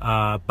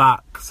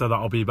back, so that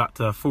I'll be back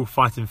to full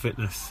fighting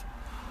fitness.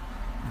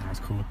 That's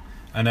cool.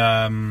 And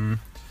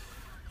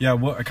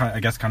what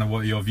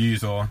are your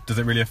views, or does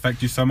it really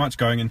affect you so much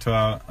going into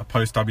a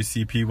post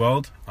WCP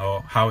world,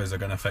 or how is it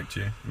going to affect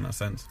you in that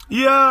sense?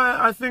 Yeah,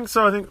 I think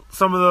so. I think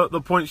some of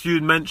the points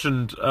you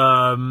mentioned,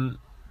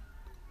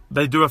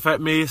 they do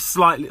affect me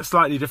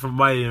slightly different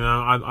way. You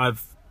know,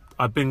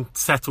 I've been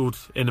settled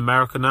in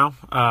America now.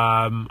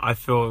 I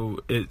feel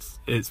it's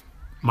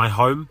my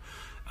home,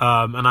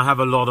 and I have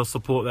a lot of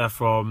support there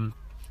from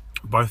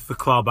both the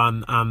club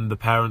and the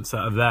parents that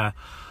are there.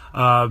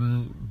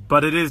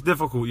 But it is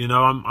difficult, you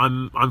know.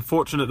 I'm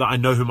fortunate that I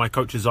know who my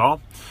coaches are,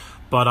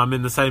 but I'm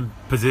in the same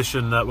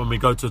position that when we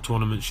go to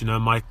tournaments, you know,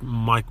 my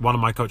one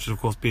of my coaches, of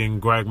course, being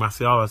Greg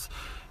Maciaras,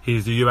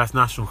 he's the US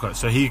national coach,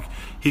 so he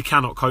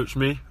cannot coach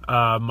me.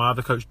 My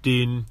other coach,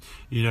 Dean,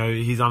 you know,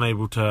 he's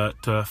unable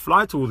to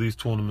fly to all these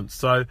tournaments,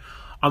 so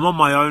I'm on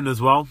my own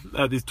as well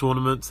at these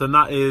tournaments, and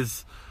that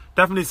is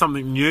definitely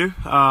something new.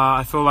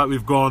 I feel like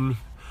we've gone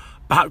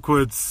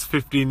backwards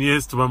 15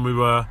 years to when we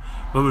were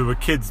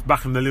kids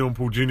back in the Leon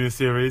Paul Junior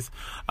Series.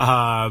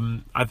 I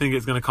think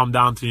it's going to come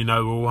down to, you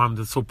know, we're all having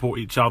to support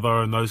each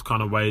other in those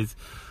kind of ways.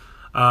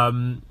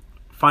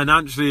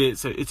 Financially,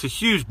 it's a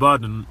huge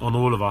burden on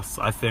all of us,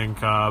 I think.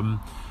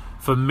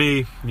 For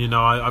me, you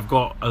know, I've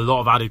got a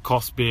lot of added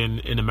costs being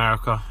in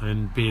America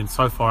and being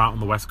so far out on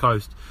the West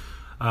Coast.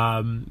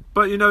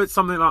 But, you know, it's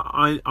something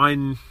that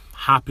I'm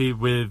happy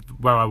with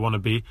where I want to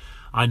be.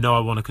 I know I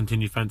want to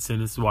continue fencing.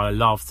 This is what I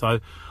love. So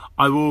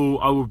I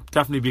will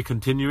definitely be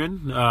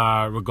continuing,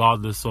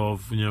 regardless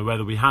of, you know,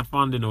 whether we had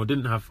funding or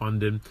didn't have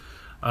funding.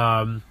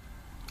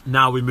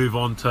 Now we move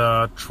on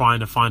to trying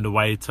to find a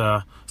way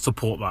to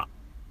support that.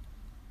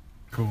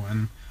 Cool.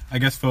 And I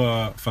guess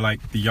for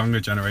like the younger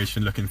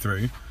generation looking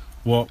through,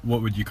 what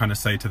would you kind of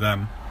say to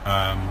them?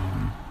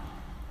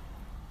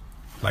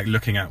 Like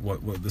looking at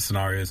what the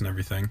scenario is and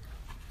everything,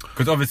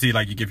 because obviously,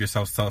 like, you give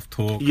yourself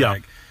self-talk,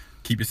 like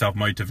keep yourself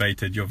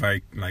motivated. You're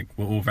very, like,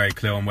 we're all very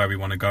clear on where we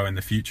want to go in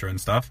the future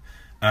and stuff.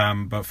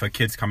 But for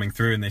kids coming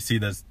through and they see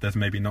there's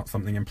maybe not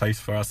something in place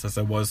for us as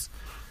there was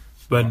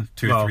when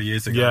 2 or 3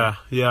 years ago.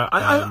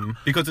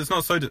 Because it's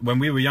not so. When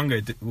we were younger,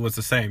 it was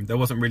the same. There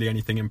wasn't really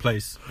anything in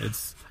place.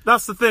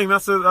 That's the thing.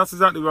 That's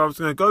exactly where I was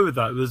going to go with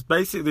that. It was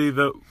basically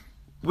that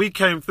we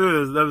came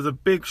through. There was a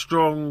big,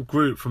 strong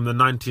group from the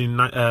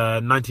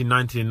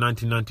 1990 and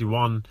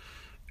 1991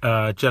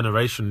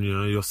 generation. You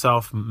know,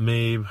 yourself,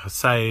 me,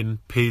 Hussein,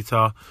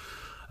 Peter,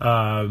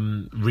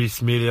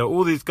 Reece Melia,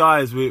 all these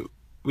guys.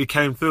 We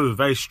came through with a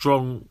very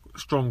strong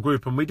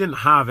group, and we didn't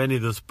have any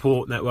of the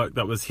support network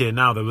that was here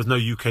now. There was no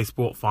UK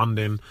sport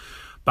funding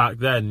back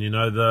then. You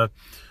know, the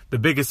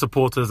biggest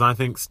supporters, I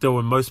think, still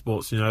in most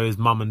sports, you know, is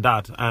mum and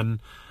dad, and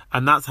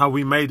that's how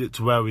we made it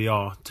to where we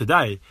are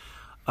today.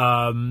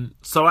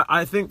 So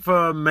I think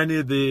for many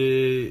of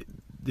the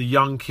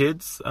young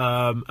kids,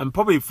 and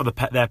probably for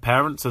their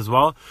parents as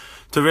well,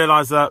 to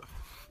realise that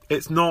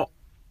it's not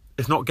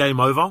game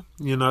over.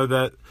 You know,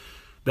 that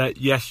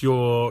yes,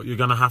 you're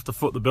going to have to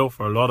foot the bill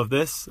for a lot of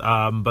this,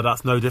 but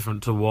that's no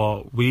different to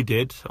what we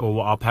did or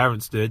what our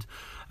parents did.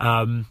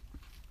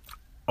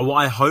 What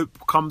I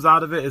hope comes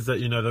out of it is that,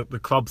 you know, the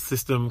club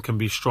system can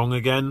be strong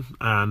again,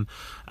 and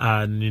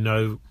you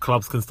know,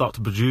 clubs can start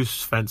to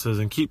produce fencers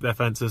and keep their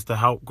fencers to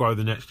help grow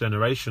the next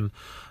generation.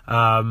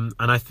 And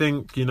I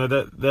think, you know,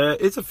 that there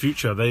is a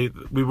future.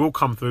 We will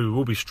come through. We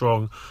will be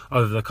strong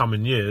over the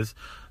coming years.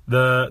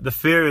 The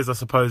fear is, I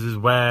suppose, is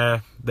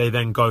where they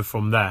then go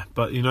from there.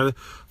 But, you know,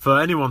 for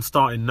anyone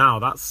starting now,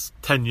 that's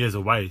 10 years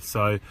away.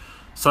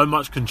 So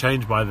much can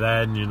change by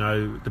then, you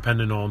know,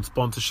 depending on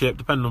sponsorship,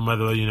 depending on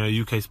whether, you know,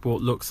 UK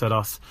Sport looks at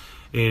us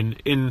in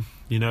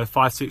you know,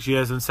 5-6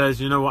 years and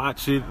says, you know what,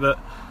 actually, that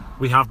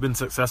we have been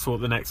successful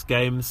at the next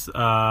games.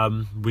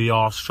 We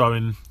are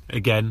showing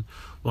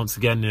once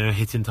again, you know,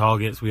 hitting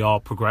targets. We are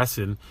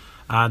progressing,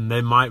 and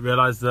they might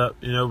realise that,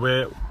 you know,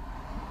 we're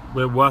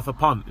worth a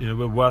punt. You know,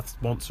 we're worth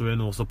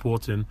sponsoring or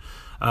supporting.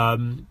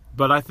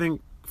 But I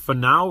think for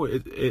now,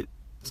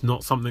 it's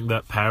not something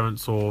that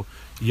parents or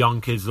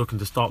young kids looking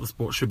to start the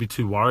sport should be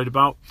too worried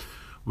about.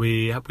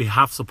 We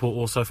have support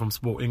also from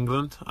Sport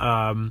England,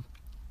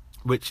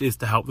 which is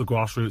to help the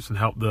grassroots and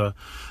help the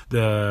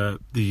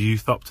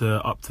youth up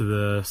to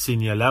the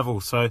senior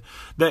level. So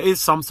there is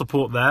some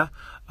support there,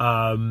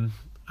 and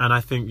I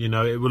think, you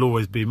know, it will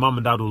always be, mum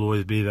and dad will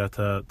always be there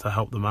to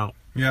help them out.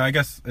 Yeah, I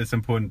guess it's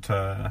important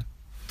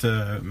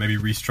to maybe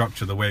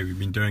restructure the way we've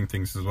been doing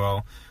things as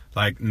well.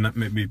 Like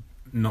maybe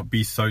not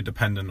be so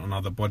dependent on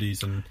other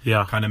bodies, and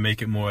kind of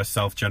make it more a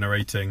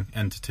self-generating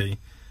entity.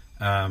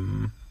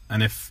 And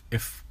if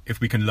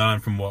we can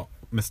learn from what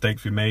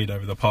mistakes we made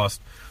over the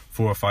past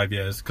 4 or 5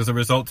 years, because the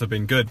results have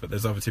been good, but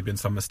there's obviously been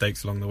some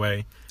mistakes along the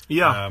way,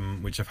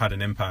 which have had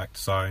an impact.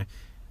 So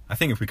I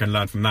think if we can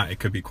learn from that, it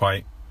could be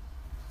quite,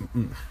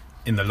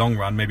 in the long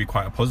run, maybe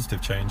quite a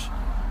positive change.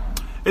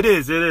 It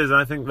is.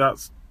 I think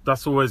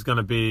that's always going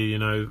to be, you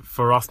know,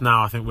 for us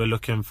now, I think we're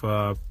looking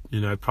for,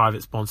 you know,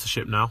 private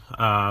sponsorship now.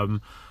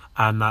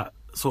 And that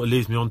sort of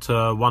leads me on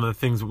to one of the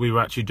things that we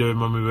were actually doing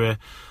when we were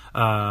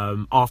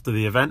after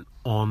the event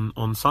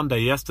on Sunday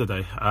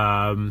yesterday.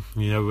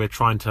 We're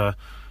trying to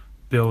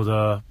build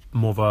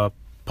more of a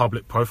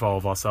public profile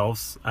of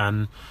ourselves,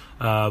 and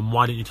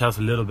why don't you tell us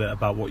a little bit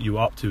about what you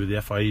were up to with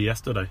the FIE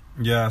yesterday?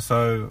 Yeah,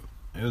 so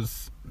it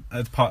was,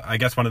 I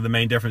guess one of the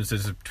main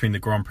differences between the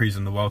Grand Prix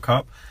and the World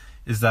Cup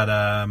is that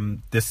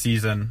this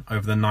season,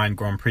 over the 9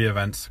 Grand Prix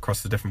events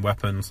across the different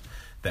weapons,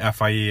 the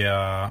FIE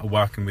are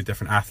working with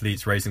different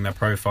athletes, raising their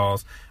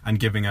profiles and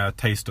giving a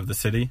taste of the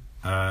city.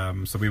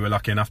 So we were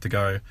lucky enough to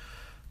go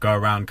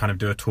around, kind of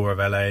do a tour of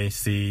LA,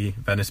 see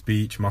Venice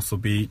Beach, Muscle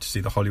Beach, see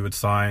the Hollywood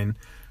sign,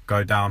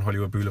 go down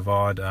Hollywood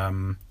Boulevard,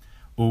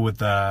 all with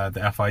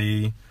the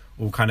FIE,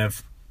 all kind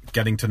of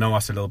getting to know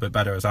us a little bit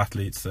better as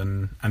athletes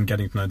and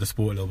getting to know the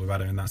sport a little bit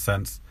better in that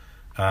sense,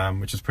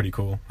 which is pretty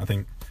cool. I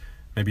think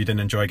maybe you didn't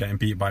enjoy getting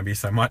beat by me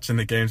so much in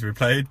the games we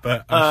played,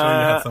 but I'm sure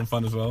you had some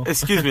fun as well.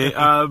 Excuse me,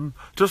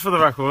 just for the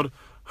record,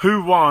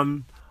 who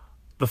won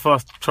the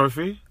first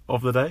trophy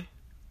of the day?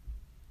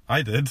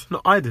 I did.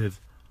 No, I did.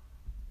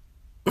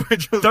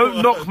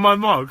 Don't knock my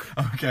mug.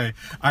 Okay,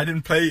 I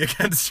didn't play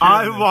against you.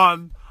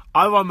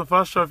 I won the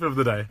first trophy of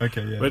the day.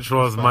 Okay, yeah. Which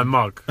was my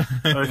mug.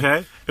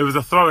 Okay, it was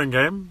a throwing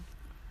game,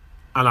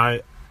 and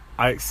I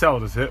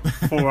excelled at it.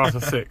 4 out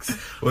of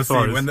 6. We'll see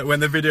when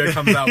the video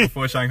comes out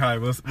before Shanghai.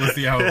 We'll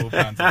see how it all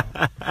pans out.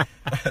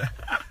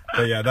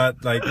 But yeah, that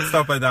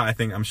stuff like that,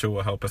 I'm sure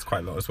will help us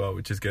quite a lot as well,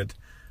 which is good.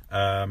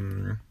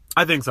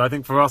 I think so. I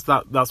think for us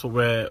that's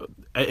what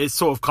it's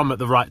sort of come at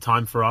the right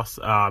time for us.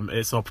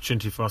 It's an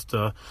opportunity for us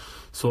to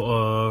sort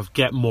of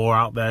get more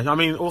out there. I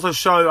mean, also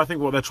show, I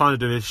think what they're trying to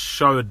do is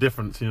show a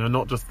difference,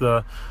 not just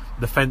the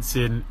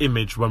fencing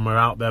image when we're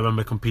out there, when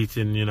we're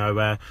competing,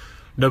 where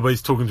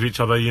nobody's talking to each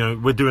other,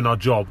 we're doing our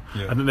job.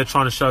 Yeah. And then they're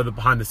trying to show the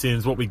behind the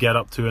scenes, what we get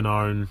up to in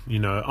our own,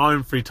 our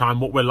own free time,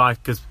 what we're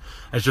like as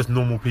just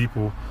normal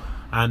people.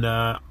 And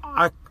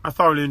I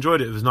thoroughly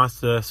enjoyed it. It was nice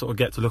to sort of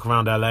get to look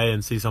around LA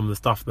and see some of the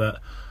stuff that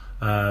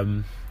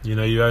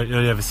you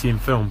only ever see in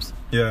films.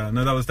 Yeah,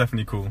 no, that was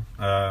definitely cool.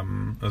 That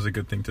was a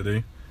good thing to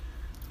do.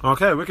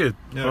 Okay, wicked.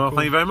 Yeah, well, cool.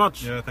 Thank you very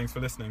much. Yeah, thanks for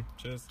listening.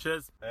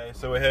 Cheers. Hey,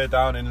 so we're here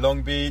down in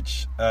Long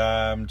Beach,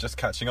 just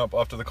catching up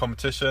after the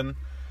competition.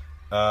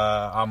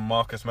 I'm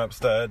Marcus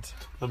Mepstead.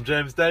 I'm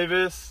James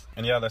Davis.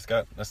 And yeah, let's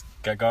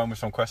get going with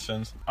some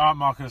questions. Alright,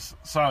 Marcus.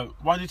 So,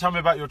 why don't you tell me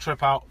about your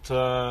trip out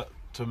to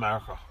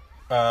America?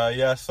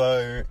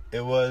 So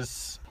it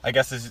was, I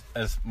guess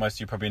as most of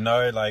you probably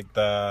know,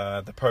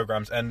 the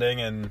program's ending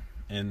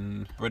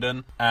in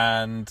Britain,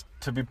 and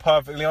to be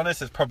perfectly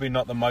honest, it's probably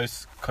not the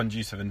most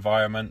conducive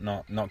environment,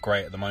 not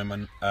great at the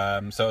moment.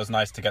 So it was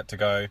nice to get to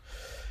go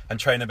and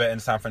train a bit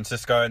in San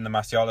Francisco in the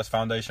Macialis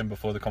Foundation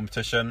before the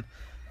competition.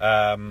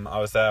 I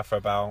was there for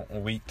about a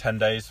week, 10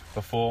 days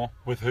before.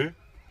 With who?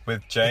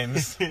 With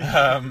James.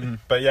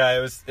 But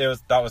yeah,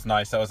 that was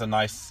nice. That was a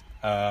nice,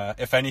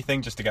 if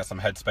anything, just to get some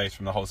headspace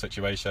from the whole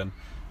situation,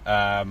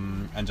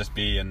 and just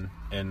be in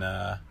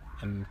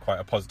quite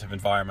a positive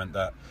environment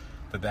that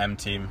the M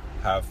team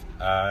have.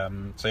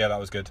 So yeah, that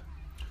was good.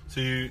 So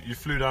you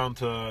flew down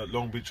to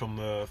Long Beach on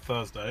the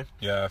Thursday.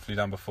 Yeah, I flew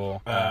down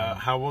before.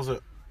 How was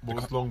it? What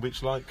was Long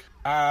Beach like?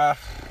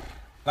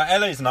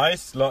 LA's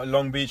nice.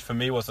 Long Beach for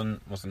me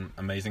wasn't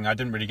amazing. I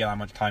didn't really get that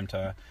much time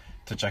to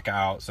check it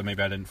out, so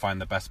maybe I didn't find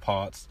the best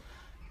parts.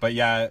 But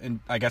yeah,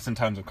 I guess in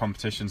terms of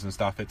competitions and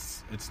stuff,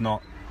 it's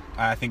not.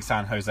 I think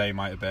San Jose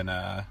might have been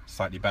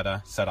slightly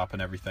better set up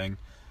and everything.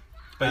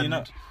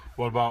 But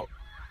what about,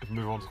 if we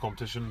move on to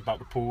competition, about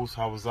the pools?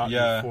 How was that?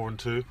 Yeah. 4 and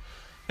 2.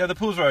 Yeah, the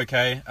pools were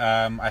okay.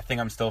 I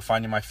think I'm still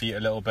finding my feet a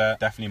little bit.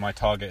 Definitely my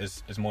target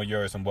is more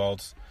Euros and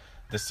Worlds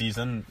this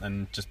season,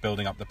 and just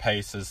building up the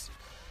pace as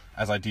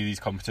I do these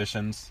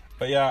competitions.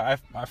 But yeah,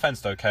 I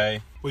fenced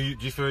okay. Well, do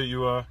you feel you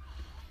were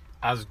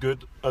as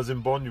good as in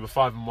Bonn? You were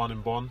 5-1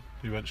 in Bonn.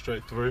 You went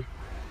straight through,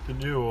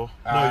 didn't you? Or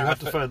no, you had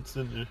to fence,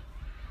 didn't you?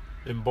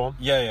 In Bonn?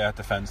 Yeah, I had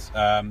to fence.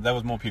 There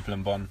was more people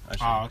in Bonn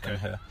actually than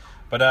here.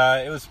 But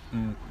it was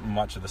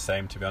much of the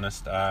same, to be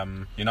honest.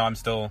 I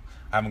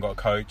haven't got a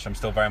coach. I'm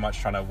still very much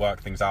trying to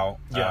work things out.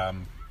 Yeah.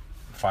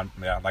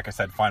 Like I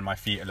said, find my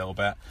feet a little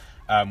bit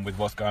with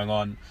what's going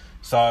on.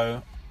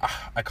 So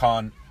I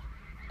can't.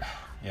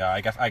 Yeah,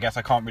 I guess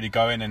I can't really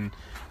go in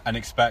and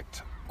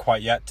expect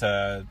quite yet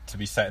to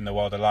be setting the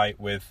world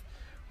alight with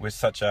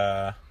such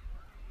a.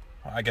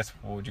 I guess,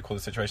 what would you call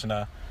the situation?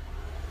 I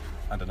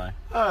don't know.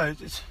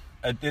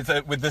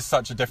 With this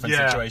such a different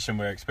situation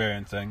we're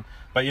experiencing,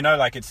 but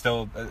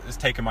it's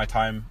taken my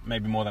time,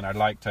 maybe more than I'd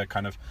like, to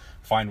kind of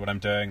find what I'm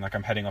doing. Like,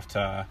 I'm heading off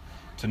to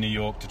New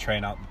York to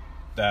train out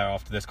there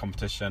after this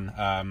competition,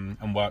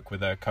 and work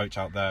with a coach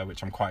out there,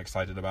 which I'm quite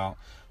excited about.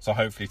 So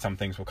hopefully some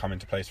things will come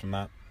into place from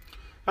that.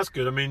 That's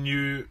good. I mean,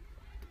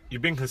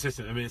 you've been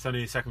consistent. I mean, it's only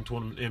your second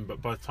tournament in,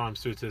 but both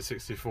times through to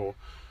 64,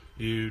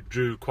 you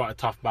drew quite a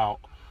tough bout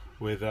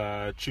with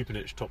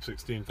Chupinich, top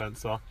 16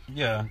 fencer.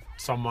 Yeah.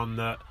 Someone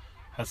that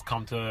has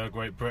come to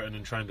Great Britain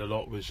and trained a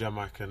lot with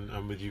Zhemak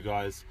and with you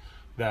guys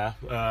there.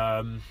 So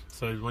why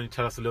don't you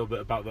tell us a little bit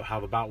about how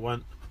the bout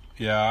went?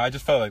 Yeah, I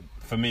just felt like,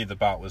 for me, the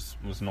bout was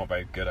not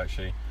very good,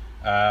 actually.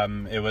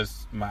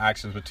 My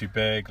actions were too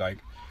big. Like,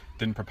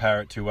 didn't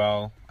prepare it too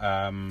well.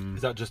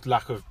 Is that just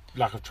lack of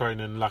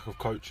training, lack of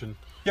coaching?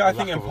 Yeah, I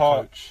think in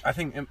part.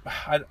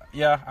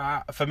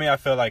 For me, I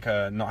feel like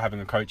not having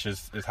a coach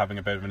is having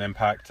a bit of an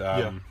impact.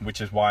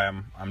 Which is why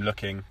I'm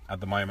looking at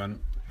the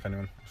moment.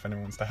 If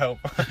anyone wants to help.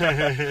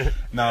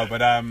 No,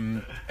 but I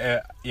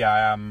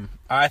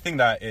think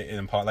that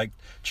in part, like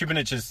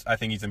Tribunic I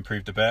think he's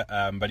improved a bit,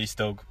 but he's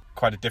still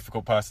quite a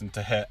difficult person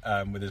to hit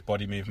with his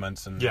body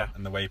movements and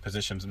the way he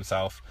positions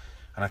himself.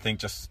 And I think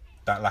just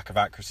that lack of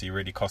accuracy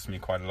really cost me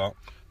quite a lot.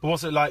 But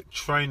what's it like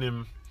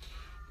training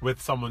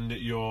with someone that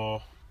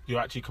you're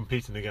actually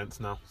competing against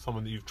now?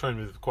 Someone that you've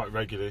trained with quite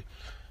regularly?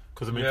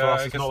 Because for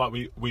us, it's not like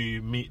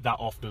we meet that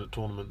often at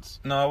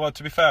tournaments. No, well,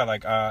 to be fair,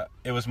 like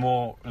it was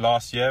more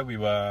last year. We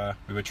were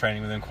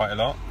training with him quite a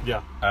lot.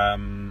 Yeah.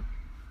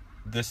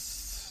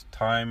 This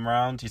time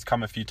round, he's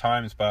come a few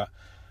times, but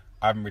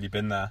I haven't really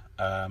been there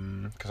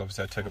because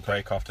obviously I took a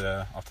break after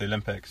the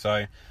Olympics.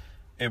 So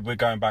we're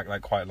going back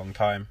like quite a long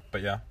time.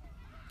 But yeah.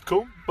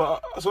 Cool.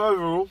 But so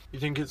overall, you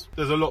think there's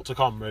a lot to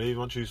come really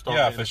once you start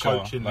getting a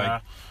coach in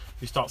there.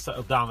 You start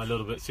settle down a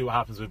little bit, see what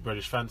happens with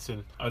British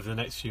fencing over the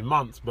next few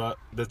months, but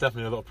there's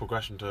definitely a lot of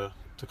progression to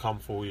come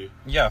for you.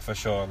 Yeah, for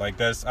sure. Like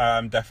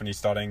I'm definitely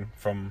starting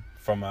from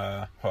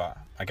I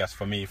guess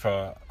for me,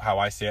 for how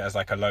I see it, as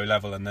like a low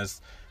level, and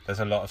there's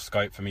a lot of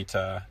scope for me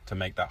to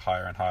make that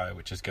higher and higher,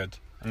 which is good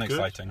and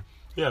exciting.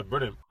 Yeah,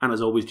 brilliant. And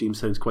as always, James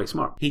sounds quite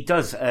smart. He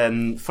does.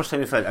 First time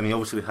we've had,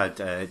 obviously we've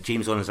had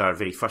James on as our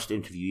very first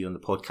interview on the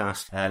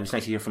podcast. It's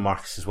nice to hear from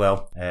Marcus as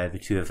well. The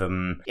two of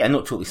them,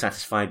 not totally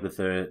satisfied with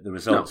the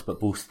results,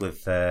 but both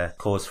with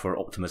cause for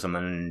optimism.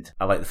 And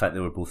I like the fact they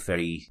were both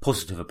very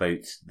positive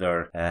about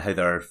their how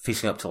they're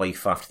facing up to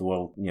life after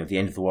the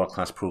end of the world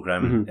class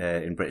programme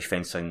in British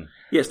fencing.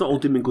 Yeah, it's not all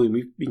doom and gloom.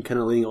 We've been kind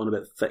of laying it on a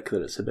bit thick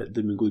that it's a bit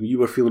doom and gloom. You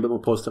were feeling a bit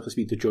more positive to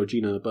speak to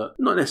Georgina, but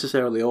not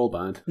necessarily all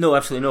bad. No,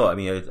 absolutely not.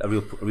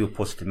 A real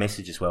positive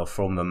message as well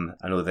from them.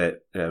 I know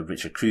that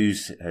Richard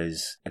Cruz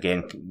is,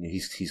 again,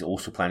 he's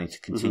also planning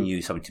to continue.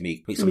 He's having to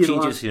make some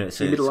changes. He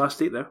made the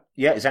last 8 there.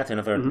 Yeah, exactly.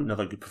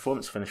 Another good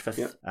performance, finished 5th.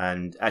 Yeah.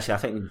 And actually, I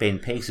think Ben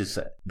Peggs has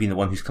been the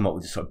one who's come up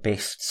with the sort of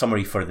best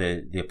summary for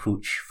the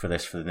approach for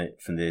this from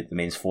the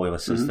men's foil. It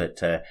says that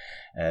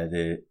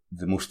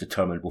the most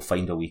determined will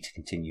find a way to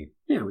continue.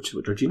 Yeah, which is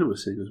what Georgina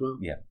was saying as well.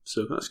 Yeah.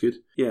 So that's good.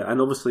 Yeah,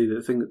 and obviously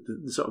the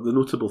sort of the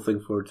notable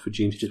thing for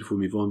James, just before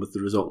we move on with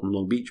the result in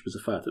Long Beach, was the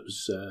fact that it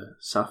was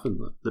Safin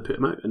that put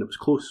him out, and it was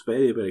close,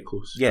 very, very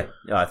close. Yeah,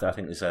 I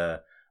think there's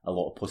a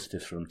lot of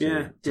positives for him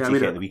to take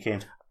out the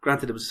weekend.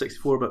 Granted, it was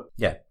 64, but...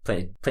 Yeah,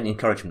 plenty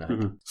encouragement, I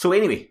think. So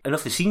anyway,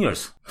 enough of the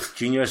seniors.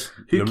 Juniors.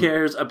 Who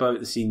cares about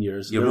the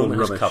seniors? Your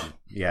moment has come.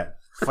 Yeah.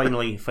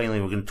 Finally, we're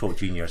going to talk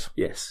juniors.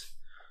 Yes.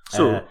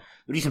 So...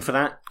 the reason for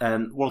that,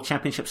 World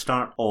Championships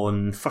start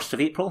on 1st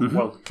of April,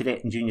 World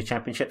Cadet and Junior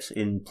Championships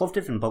in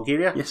Plovdiv in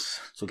Bulgaria. Yes.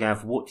 So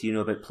Gav, what do you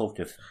know about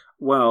Plovdiv?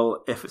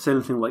 Well, if it's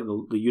anything like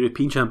the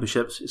European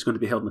Championships, it's going to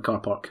be held in a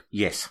car park.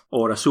 Yes.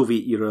 Or a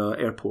Soviet-era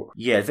airport.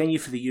 Yeah, venue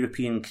for the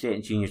European Cadet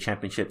and Junior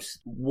Championships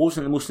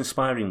wasn't the most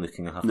inspiring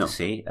looking, I have to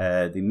say.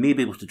 They may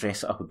be able to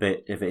dress it up a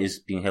bit if it is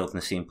being held in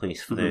the same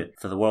place for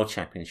the World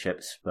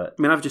Championships. But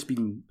I've just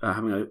been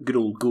having a good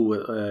old go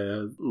at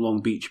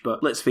Long Beach,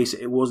 but let's face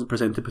it wasn't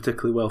presented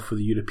particularly well for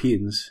the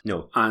Europeans.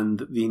 No.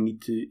 And they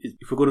need to,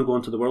 if we're going to go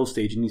onto the world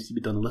stage, it needs to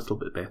be done a little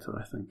bit better,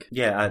 I think.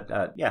 Yeah,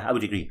 I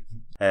would agree.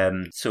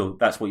 So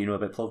that's what you know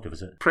about Plovdiv,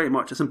 is it? Pretty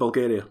much. It's in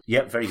Bulgaria.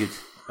 Yep, very good.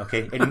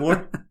 Okay, any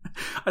more?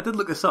 I did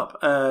look this up.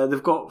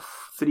 They've got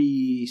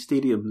 3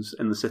 stadiums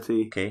in the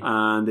city,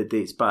 and it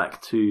dates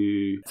back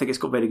to, I think it's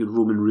got very good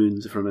Roman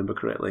ruins, if I remember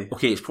correctly.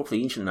 Okay, it's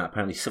properly ancient, that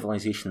apparently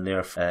civilization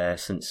there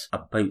since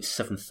about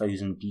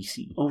 7000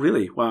 BC. Oh,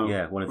 really? Wow.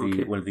 Yeah, one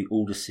of the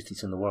oldest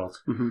cities in the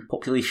world.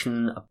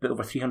 Population a bit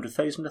over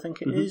 300,000, I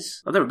think it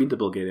is. I've never been to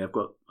Bulgaria.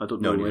 I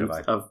don't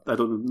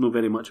know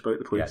very much about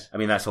the place.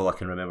 Yeah, that's all I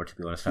can remember, to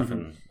be honest,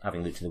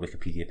 having looked at the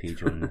Wikipedia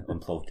page on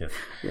Plovdiv.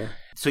 Yeah.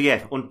 So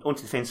yeah, on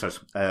to the fencers.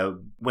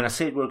 When I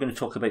said we're going to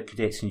talk about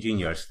cadets and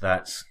juniors,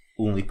 that's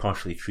only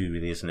partially true,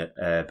 really, isn't it?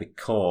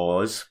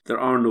 Because there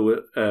are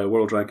no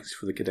world rankings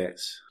for the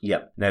cadets.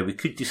 Yeah. Now, we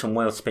could do some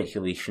wild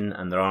speculation,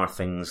 and there are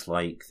things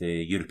like the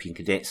European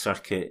cadet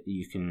circuit.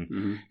 You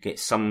can get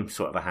some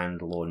sort of a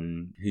handle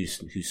on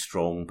who's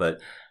strong, but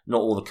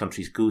not all the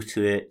countries go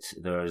to it.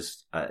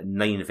 There's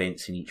 9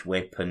 events in each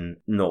weapon.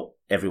 Not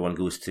everyone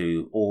goes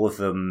to all of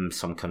them.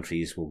 Some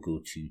countries will go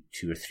to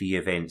 2 or 3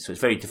 events. So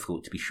it's very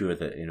difficult to be sure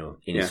that,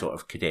 any sort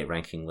of cadet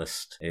ranking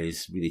list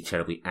is really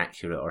terribly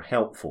accurate or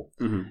helpful.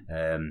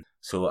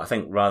 So I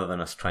think rather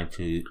than us trying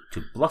to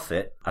bluff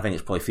it, I think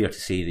it's probably fair to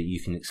say that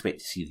you can expect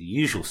to see the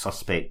usual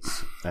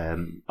suspects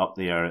up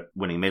there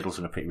winning medals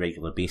on a pretty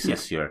regular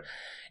basis. Your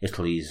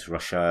Italy's,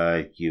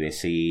 Russia,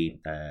 USA,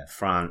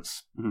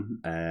 France.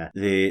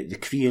 The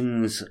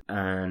Koreans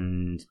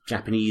and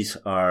Japanese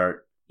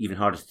are even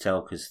harder to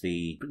tell because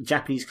the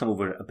Japanese come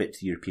over a bit to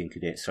the European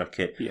cadet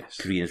circuit. Yes.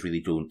 Koreans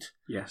really don't.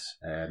 Yes.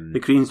 The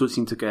Koreans don't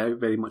seem to get out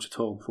very much at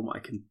all, from what I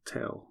can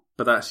tell.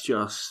 but that's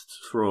just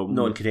from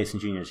no, in cadets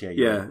and juniors.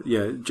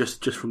 Yeah.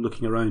 Just from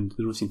looking around,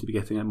 they don't seem to be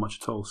getting out much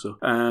at all. So,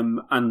 and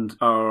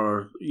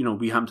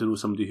we happen to know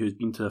somebody who's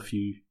been to a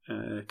few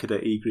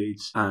cadet A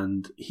grades,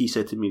 and he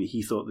said to me that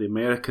he thought the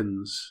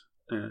Americans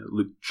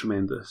looked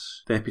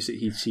tremendous. The episode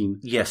he'd seen.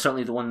 Yeah,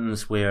 certainly the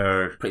ones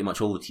where pretty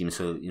much all the teams,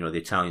 so, the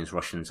Italians,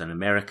 Russians and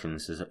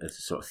Americans is the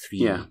sort of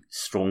three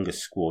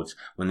strongest squads.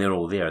 When they're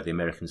all there, the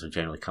Americans are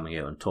generally coming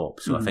out on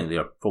top. So I think they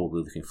are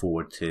probably looking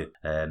forward to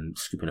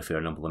scooping a fair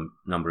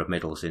number of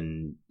medals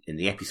in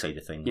the epi side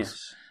of things.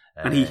 Yes.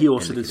 And he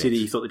also did say that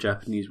he thought the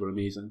Japanese were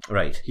amazing.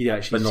 Right. He'd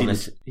actually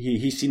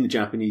he's seen the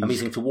Japanese.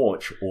 Amazing to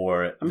watch,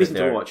 or amazing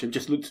to watch, and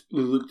just looked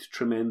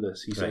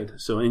tremendous. He said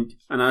so. And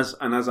as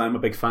I'm a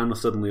big fan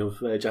suddenly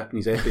of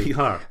Japanese epic, you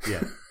are,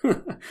 yeah.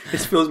 It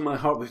fills my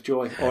heart with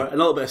joy, or a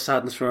little bit of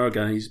sadness for our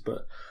guys,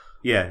 but.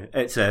 Yeah,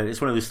 it's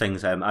one of those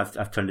things.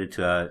 I've turned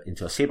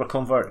into a saber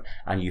convert,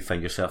 and you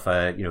find yourself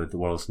the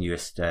world's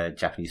newest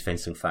Japanese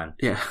fencing fan.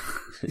 Yeah,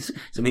 it's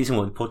amazing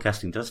what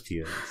podcasting does to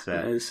you.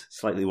 It's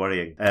slightly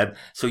worrying.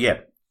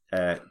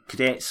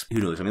 Cadets, who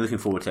knows? Looking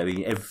forward to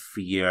it.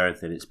 Every year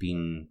that it's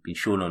been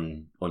shown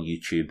on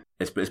YouTube,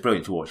 it's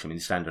brilliant to watch. The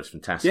standard's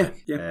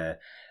fantastic. Yeah.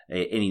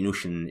 Any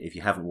notion, if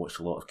you haven't watched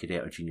a lot of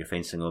cadet or junior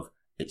fencing of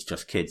it's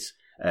just kids.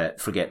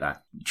 Forget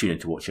that. Tune in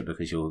to watch it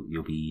because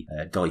you'll be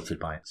delighted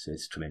by it. So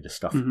it's tremendous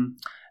stuff.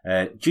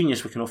 Mm-hmm.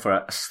 Juniors, we can offer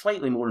a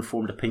slightly more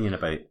informed opinion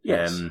about.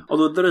 Yes.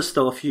 Although there is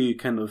still a few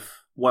kind of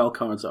wild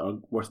cards that are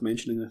worth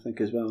mentioning, I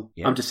think, as well.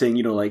 Yeah. I'm just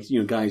saying,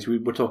 guys,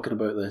 we're talking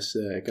about this,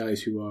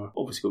 guys who are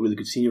obviously got really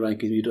good senior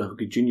rankings, and you don't have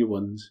good junior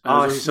ones.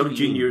 Some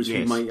juniors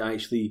who might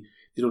actually,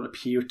 they don't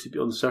appear to be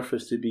on the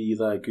surface to be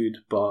that good,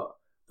 but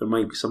there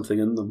might be something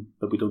in them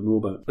that we don't know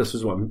about. This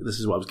is what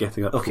I was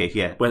getting at. Okay,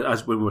 yeah. When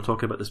we were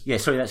talking about this. Yeah,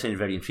 sorry, that sounded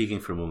very intriguing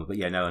for a moment, but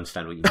yeah, now I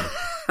understand what you mean.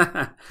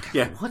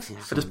 Yeah. What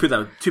is I just put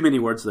that too many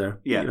words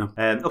there. Yeah.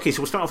 Okay,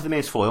 so we'll start off with the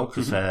men's foil,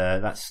 because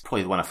that's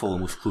probably the one I follow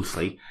most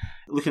closely.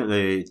 Looking at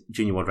the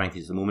junior world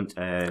rankings at the moment,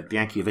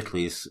 Bianchi of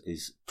Italy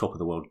is top of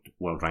the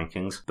world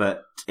rankings,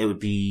 but it would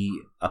be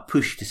a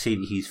push to say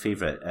that he's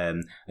favourite.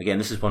 Again,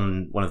 this is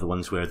one of the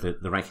ones where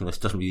the ranking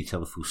list doesn't really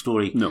tell the full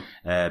story. No.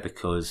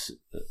 Because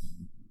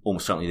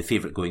almost certainly the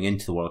favourite going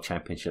into the World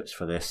Championships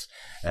for this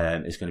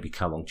is going to be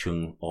Ka Long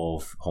Chung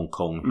of Hong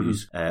Kong,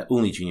 whose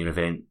only junior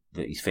event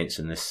that he's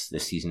fencing this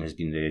season has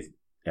been the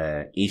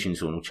Asian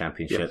Zonal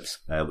Championships,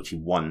 which he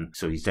won.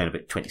 So he's down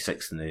about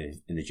 26th in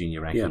the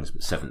junior rankings,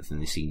 but 7th in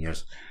the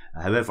seniors.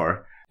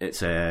 However,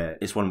 it's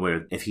one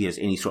where if he has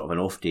any sort of an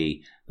off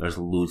day, there's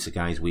loads of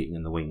guys waiting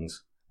in the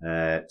wings.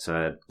 It's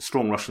a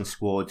strong Russian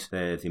squad.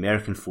 The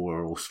American four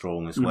are all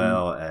strong as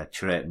well.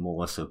 Churet and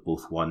Molas have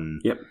both won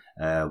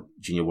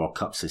Junior World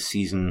Cups this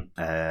season.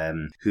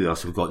 Who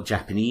else? We've got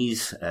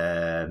Japanese.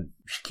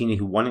 Shikini,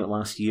 who won it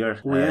last year.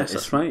 Oh, yes,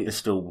 that's right. He's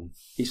still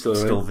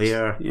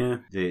there. Yeah.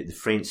 The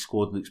French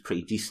squad looks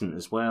pretty decent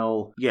as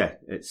well. Yeah,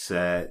 it's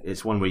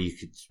one where you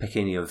could pick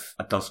any of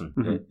a dozen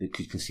that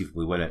could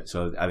conceivably win it.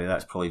 So,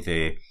 that's probably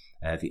the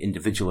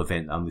individual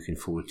event I'm looking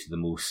forward to the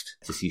most,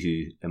 to see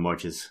who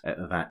emerges out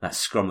of that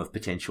scrum of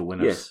potential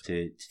winners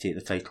to take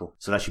the title.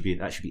 So that should be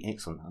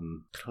excellent.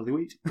 I'm totally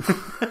wait.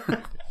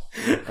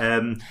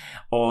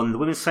 On the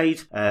women's side,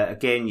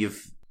 again,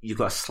 you've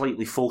got a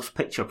slightly false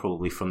picture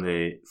probably from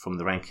the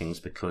rankings,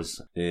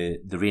 because the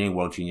reigning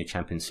world junior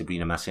champion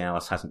Sabrina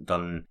Macialas hasn't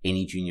done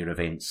any junior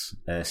events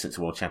since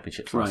the World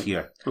Championships last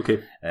year.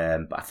 Okay,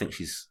 but I think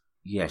she's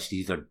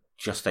either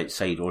just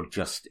outside or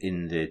just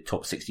in the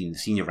top 16 in the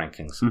senior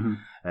rankings.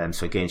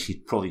 So again, she's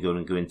probably going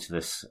to go into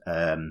this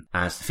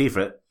as the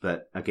favourite,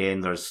 but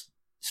again, there's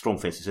strong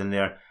fences in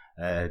there.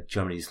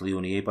 Germany's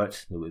Leonie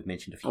Ebert, that we've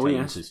mentioned a few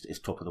times, is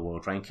top of the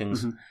world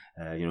rankings.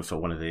 So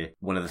one of the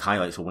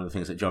highlights, or one of the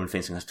things that German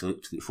fencing has to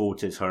look forward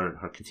to, is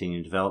her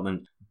continuing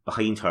development.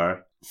 Behind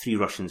her, 3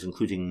 Russians,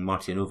 including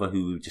Martianova,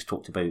 who we've just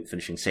talked about,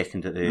 finishing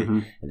second at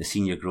the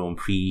senior Grand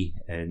Prix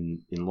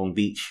in Long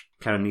Beach.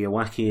 Karen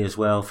Miyawaki as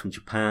well from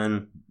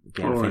Japan.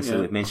 Again, a fencer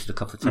we've mentioned a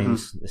couple of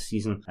times this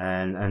season,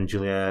 and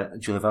Julia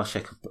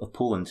Walczak of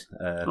Poland,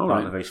 part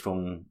of a very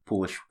strong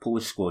Polish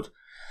squad.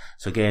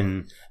 So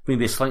again,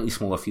 maybe a slightly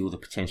smaller field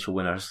of potential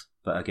winners,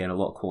 but again, a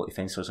lot of quality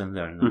fencers in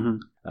there.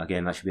 And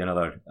again, that should be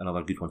another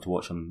good one to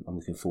watch. I'm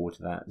looking forward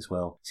to that as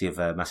well. See if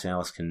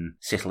Macialas can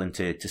settle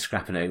into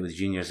scrapping it out with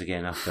juniors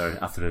again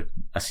after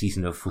a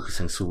season of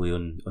focusing solely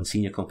on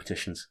senior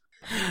competitions.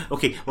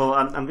 Okay, well,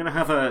 I'm going to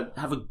have a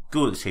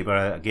go at the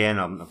sabre again.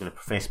 I'm going to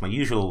profess my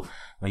usual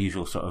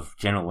sort of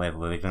general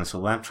level of ignorance.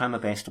 So I'm trying my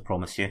best to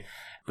promise you,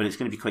 but it's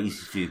going to be quite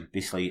easy to do.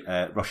 Basically,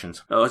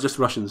 Russians. Oh, just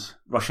Russians.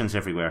 Russians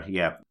everywhere.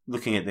 Yeah.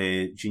 Looking at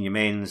the junior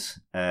men's,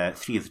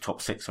 3 of the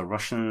top 6 are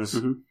Russians.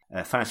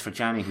 Faris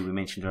Farjani, who we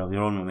mentioned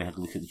earlier on when we had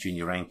a look at the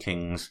junior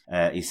rankings,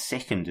 is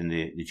second in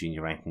the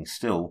junior rankings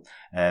still,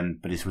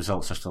 but his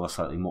results are still a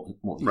slightly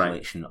motley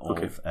collection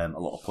of a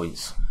lot of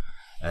points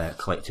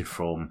collected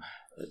from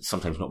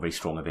sometimes not very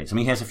strong events.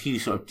 He has a few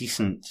sort of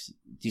decent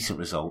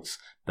results,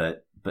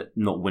 but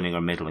not winning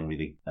or medaling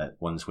really at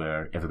ones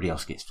where everybody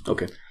else gets to do.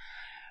 Okay.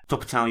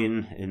 Top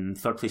Italian in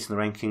third place in the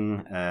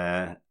ranking,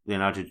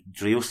 Leonardo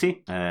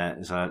Driosi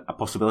is a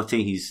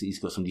possibility. He's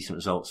got some decent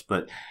results,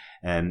 but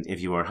if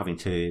you were having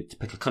to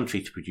pick a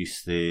country to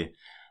produce the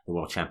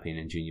world champion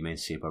in junior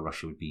men's sabre,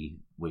 Russia would be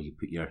where you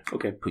put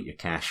your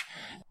cash.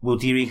 Will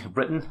Deary of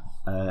Britain,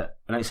 an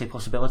outside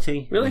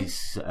possibility. Really?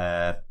 He's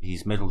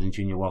medalled in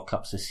junior World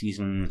Cups this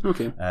season.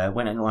 Okay.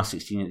 Went in the last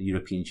 16 at the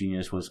European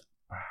Juniors, was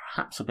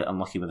perhaps a bit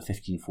unlucky with a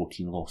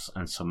 15-14 loss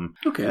and some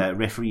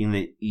refereeing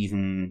that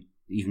even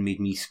made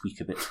me squeak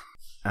a bit.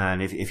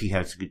 And if he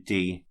has a good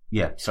day,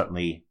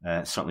 certainly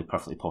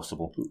perfectly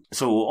possible.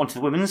 So on to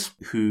the women's,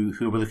 who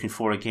we're looking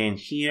for again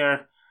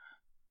here.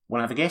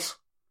 Want to have a guess?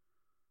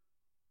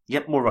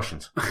 Yep, more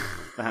Russians.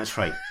 That's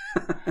right.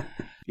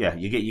 Yeah,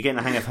 you're getting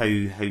the hang of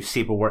how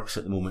sabre works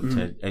at the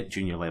moment at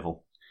junior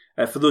level.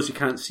 For those who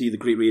can't see the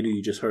great radio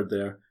you just heard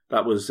there,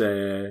 that was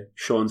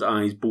Sean's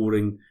eyes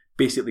boring,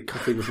 basically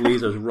cutting with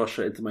lasers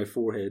Russia into my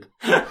forehead.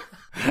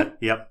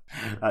 Yep,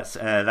 that's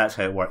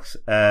how it works.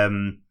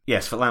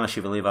 Yes, Svetlana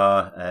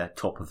Shivaleva,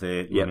 top of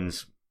the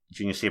women's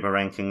junior sabre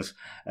rankings.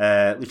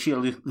 Lucia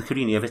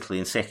Lucarini of Italy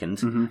in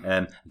second.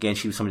 Again,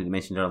 she was somebody that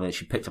mentioned earlier that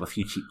she picked up a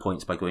few cheap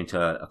points by going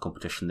to a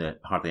competition that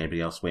hardly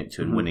anybody else went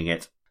to and winning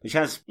it. But she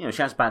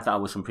has backed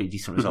that with some pretty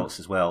decent results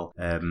as well,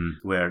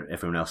 where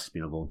everyone else has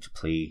been alone to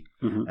play.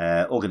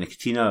 Olga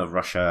Nikitina of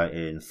Russia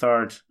in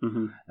third.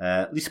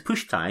 Lisa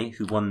Pushtai,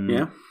 who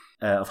won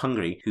of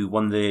Hungary, who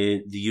won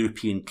the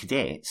European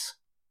cadets.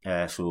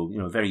 So,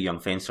 very young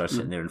fencer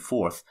sitting there in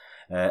fourth.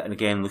 And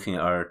again, looking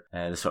at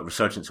the sort of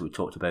resurgence that we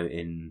talked about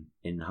in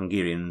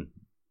Hungarian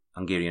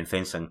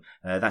fencing,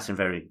 that's been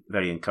very,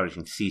 very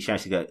encouraging to see. She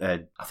actually got,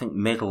 I think,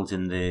 medalled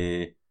in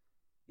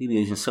maybe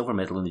even silver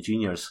medal in the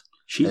juniors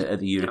at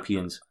the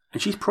Europeans.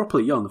 And she's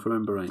properly young, if I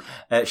remember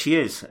right. She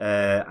is.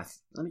 Let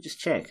me just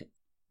check.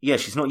 Yeah,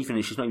 she's not even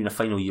a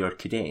final year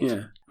cadet.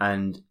 Yeah.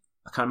 And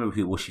I can't remember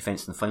who it was she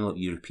fenced in the final at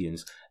the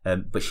Europeans,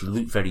 but she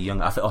looked very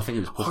young. I think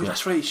it was Postikova. Oh,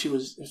 that's right. It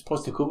was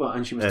Postikova,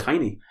 and she was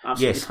tiny.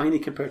 Absolutely tiny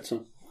compared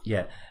to...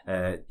 Yeah,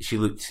 she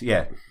looked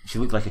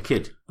like a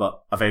kid,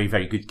 but a very,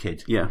 very good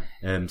kid. Yeah.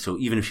 So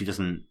even if she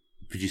doesn't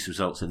produce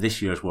results at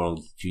this year's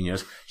World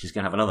Juniors, she's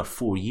going to have another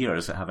 4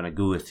 years at having a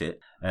go at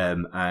it,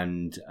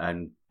 and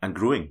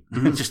growing,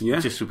 just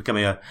to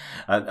becoming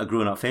a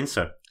grown up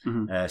fencer.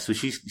 So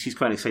she's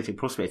quite an exciting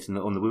prospect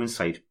on the women's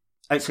side.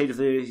 Outside of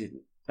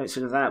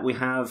that, we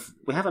have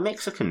a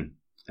Mexican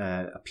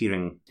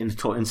appearing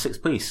in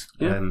sixth place,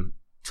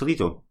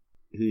 Toledo,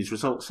 whose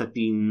results have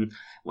been,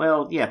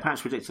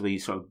 perhaps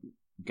predictably sort of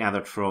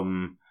gathered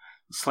from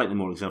slightly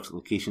more exotic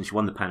locations. She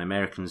won the Pan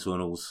American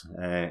Zonals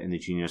in the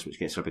juniors, which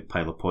gets her a big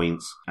pile of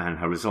points. And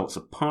her results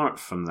apart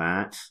from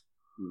that,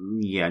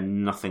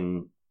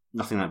 nothing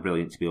that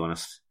brilliant, to be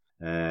honest.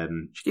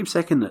 She came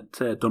second at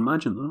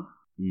Dormagen, though.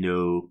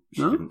 No,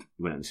 she didn't.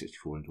 She went in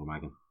 64 in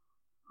Dormagen.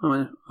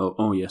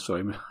 Oh, yeah,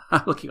 sorry.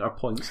 I'm looking at our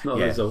points, not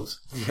results.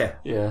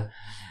 Yeah.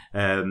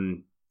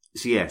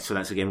 So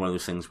that's again one of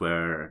those things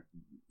where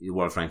the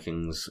world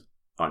rankings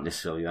aren't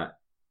necessarily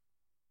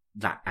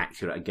that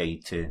accurate a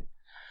guide to.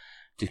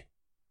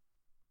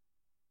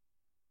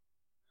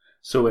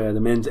 So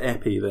the men's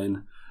épée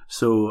then.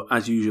 So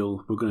as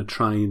usual, we're going to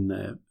try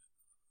and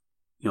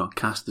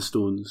cast the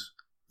stones.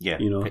 Yeah.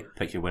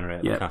 Pick your winner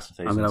out of the cast of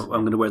thousands. I'm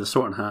going to wear the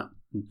sorting hat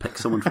and pick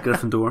someone for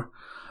Gryffindor.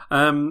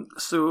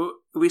 So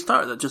we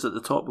started just at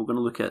the top. We're going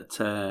to look at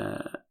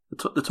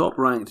the top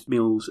ranked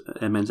males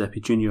men's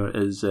épée junior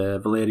is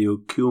Valerio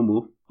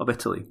Cuomo of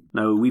Italy.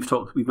 Now we've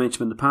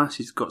mentioned in the past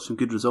he's got some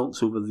good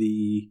results over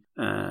the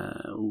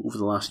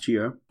last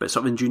year, but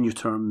sort of in junior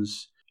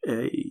terms,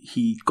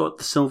 he got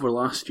the silver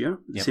last year,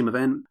 the same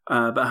event,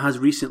 but has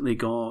recently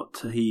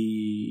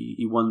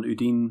he won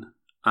Udine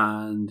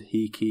and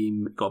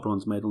got a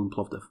bronze medal in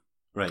Plovdiv.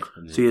 Right.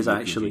 So he is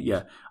actually,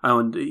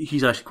 and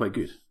he's actually quite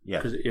good. Yeah.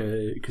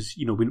 Because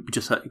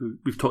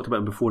we've talked about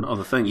him before and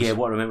other things. Yeah,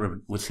 what I remember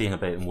saying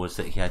about him was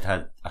that he had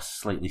a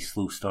slightly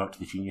slow start to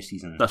the junior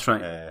season. That's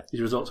right.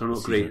 His results are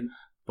not great.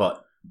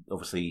 But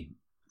obviously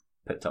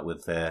picked up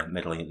with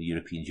medalling at the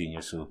European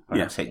Juniors, so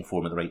perhaps taking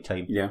form at the right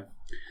time. Yeah.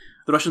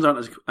 The Russians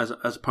aren't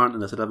as apparent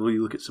in this. I'd have a really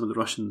look at some of the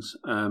Russians.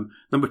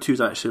 Number 2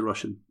 is actually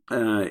Russian.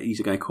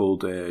 He's a guy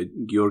called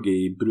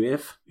Georgy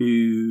Bruev,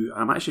 who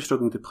I'm actually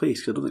struggling to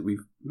place because I don't think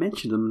we've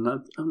mentioned him. I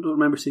don't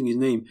remember seeing his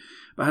name.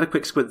 But I had a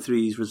quick squint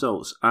through his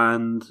results,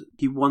 and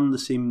he won the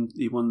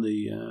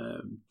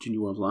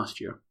Junior Worlds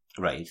last year.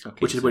 Right, okay.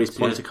 Which is where his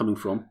points are coming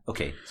from.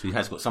 Okay, so he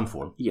has got some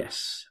form.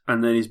 Yes.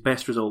 And then his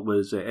best result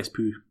was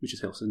Espoo, which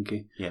is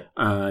Helsinki. Yeah.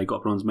 He got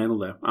a bronze medal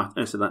there.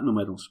 After that, no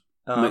medals.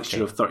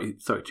 Mixture of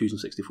 32s and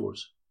 64s.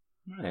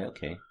 Right,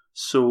 okay.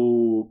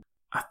 So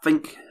I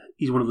think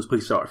he's one of those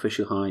places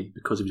artificially high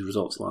because of his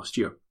results last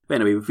year. But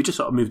anyway, if we just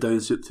sort of move down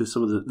to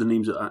some of the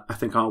names that I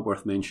think are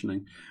worth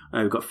mentioning,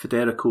 we've got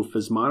Federico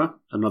Fismara,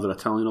 another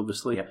Italian,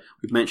 obviously. Yep.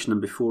 We've mentioned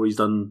him before. He's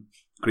done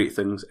great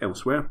things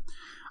elsewhere.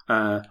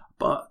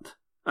 But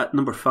at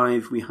number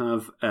 5, we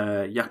have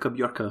Jakub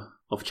Jurka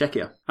of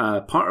Czechia,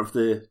 part of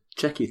the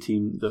Czechia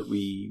team that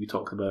we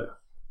talked about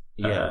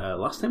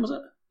last time, was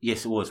it?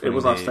 Yes, it was. It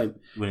was last time.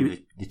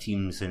 Winning the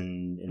teams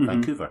in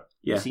Vancouver,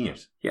 the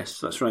seniors. Yes,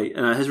 that's right.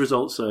 His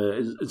results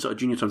in sort of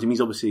junior terms,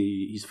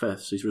 he's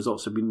fifth, so his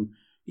results have been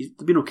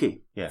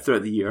okay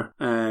throughout the year.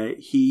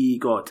 He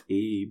got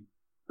a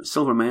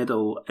silver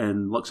medal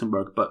in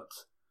Luxembourg, but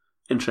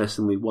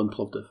interestingly won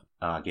Plovdiv.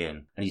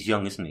 Again. And he's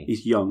young, isn't he?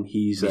 He's young.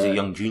 He's a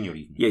young junior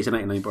even. Yeah, he's a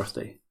 99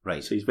 birthday.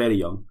 Right. So he's very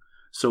young.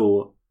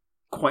 So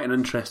quite an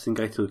interesting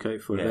guy to look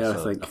out for there,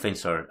 so I think. A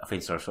fencer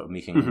sort of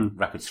making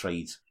rapid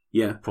strides.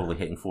 Yeah. Probably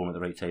hitting form at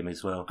the right time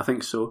as well. I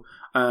think so.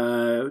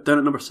 Down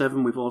at number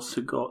 7, we've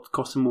also got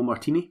Cosimo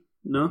Martini.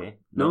 No? Okay.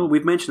 No,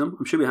 we've mentioned him.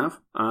 I'm sure we have.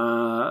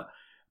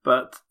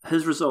 But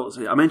his results,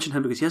 I mentioned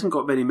him because he hasn't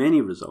got very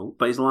many results,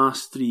 but his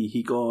last 3,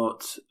 he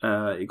got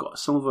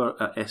silver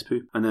at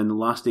Espoo, and then the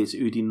last dates at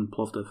Udine and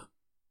Plovdiv.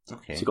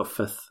 Okay. So he got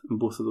 5th in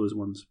both of those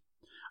ones.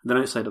 And then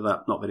outside of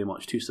that, not very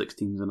much. 2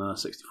 16s and a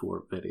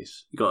 64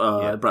 varies. You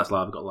got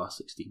Bratislava got last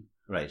 16.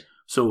 Right.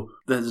 So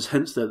there's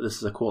hints that this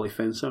is a quality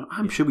fencer.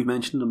 I'm sure we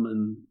mentioned him,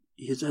 and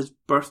his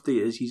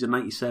birthday he's a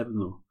 97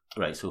 though.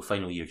 Right, so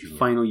final year junior.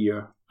 Final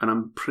year, and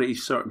I'm pretty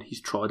certain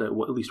he's trotted out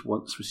at least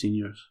once for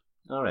seniors.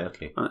 All right,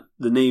 okay.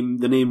 The name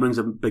rings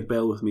a big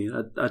bell with me.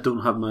 I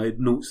don't have my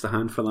notes to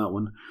hand for that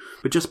one,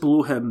 but just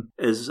below him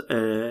is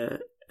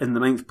in the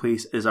 9th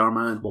place is our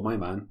man, well my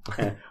man,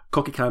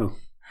 Koki Kano.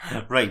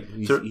 Right,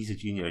 he's a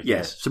junior.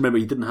 Yes, so remember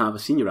he didn't have a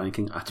senior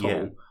ranking at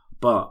all,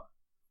 but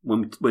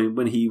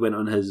when he went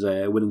on his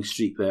winning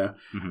streak there,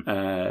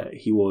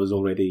 he was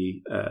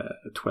already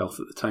 12th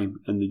at the time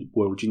in the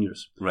World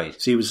Juniors. Right.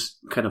 So he was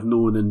kind of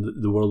known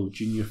in the world of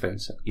junior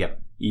fencing. Yeah.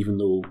 Even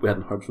though we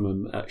hadn't heard from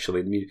him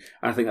actually in the media.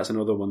 I think that's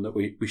another one that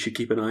we should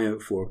keep an eye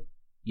out for.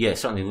 Yeah, it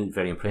certainly looked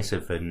very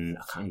impressive, and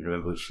I can't even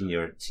remember which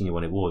senior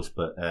one it was,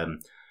 but...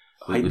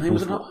 Heidenheim,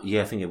 was it not?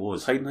 Yeah, I think it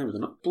was. Heidenheim, was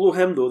it not? Below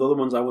him, though, the other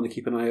ones I want to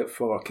keep an eye out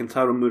for are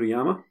Kentaro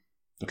Murayama.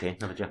 Okay,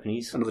 another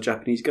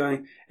Japanese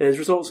guy. His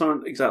results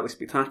aren't exactly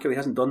spectacular. He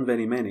hasn't done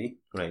very many.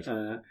 Right.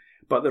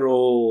 But they're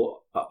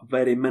all at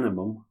very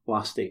minimum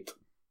last 8.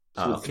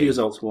 So 3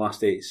 results from the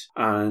last 8.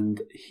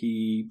 And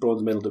he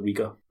bronze medaled at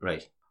Riga.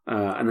 Right.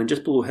 And then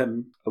just below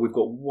him, we've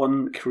got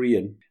one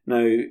Korean.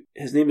 Now,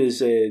 his name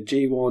is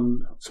Jaewon...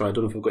 Sorry, I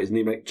don't know if I've got his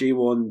name right.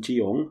 Jaewon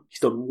Jeong. He's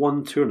done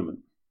one tournament.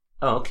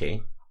 Oh,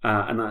 okay.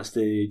 And that's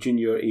the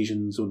Junior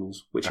Asian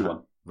Zonals, which he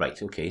won.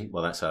 Right, okay.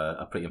 Well, that's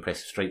a pretty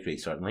impressive strike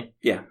rate, certainly.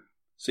 Yeah.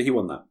 So he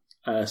won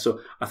that. So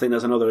I think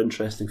that's another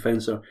interesting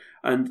fencer.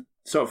 And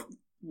sort of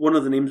one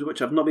of the names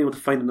which I've not been able to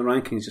find in the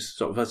rankings, just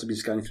sort of as I've been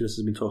scanning through this,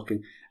 has been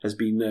talking, has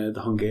been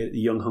the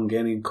young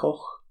Hungarian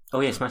Koch. Oh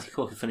yes, Matthew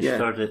Koch finished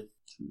third at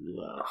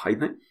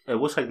Heidenheim. It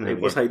was Heidenheim.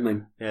 It was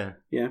Heidenheim. Yeah.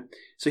 Yeah.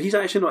 So he's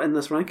actually not in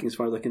this ranking as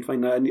far as I can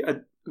find out,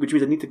 which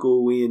means I need to go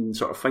away and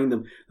sort of find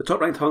him. The top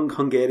ranked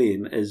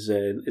Hungarian is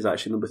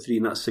actually number 3,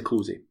 and that's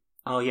Siklosi.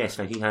 Oh yes,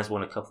 now he has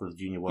won a couple of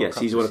junior World Cups.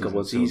 Yes, he's won a couple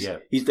of. He's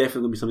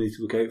definitely going to be somebody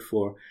to look out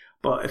for.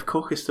 But if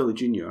Koch is still a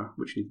junior,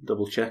 which you need to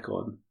double check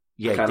on.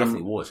 Yeah, he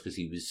definitely was, because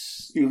he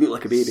was... He looked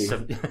like a baby.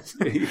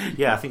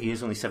 Yeah, I think he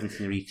was only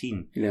 17 or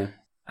 18. Yeah.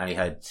 And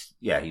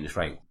he was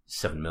ranked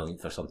 7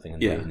 millionth or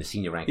something in the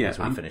senior rankings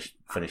when he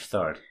finished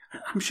third.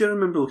 I'm sure I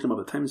remember looking him up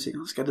at the time and saying,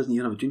 this guy doesn't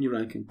even have a junior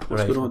ranking.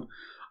 What's going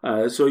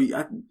on? So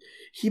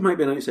he might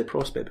be an outside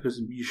prospect,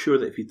 because you're sure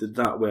that if he did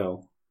that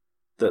well,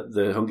 that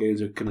the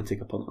Hungarians are going to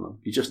take a punt on him.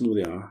 You just know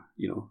they are,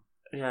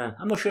 Yeah,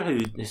 I'm not sure how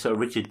sort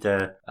of rigid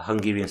a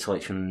Hungarian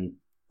selection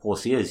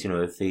policy is.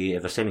 If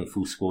they're sending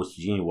full squads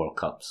to Junior World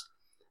Cups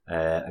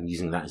and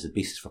using that as the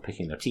basis for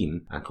picking their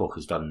team, and Koch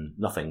has done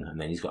nothing,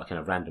 and then he's got a kind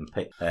of random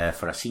pick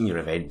for a senior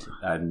event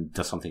and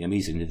does something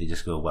amazing, they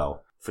just go,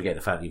 well, forget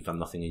the fact that you've done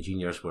nothing in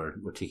juniors, we're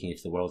taking you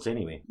to the Worlds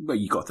anyway. Well,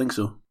 you got to think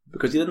so.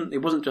 Because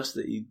it wasn't just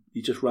that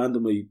he just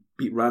randomly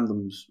beat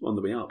randoms on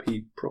the way up,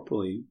 he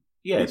properly...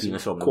 Yeah, being a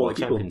sort of world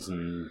champions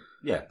and...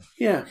 Yeah.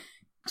 Yeah.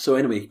 So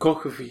anyway,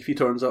 Koch, if he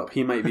turns up,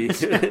 he might be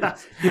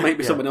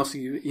someone else.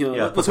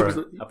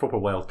 A proper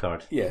wild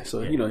card. Yeah,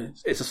 so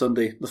it's a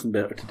Sunday, nothing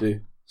better to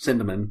do.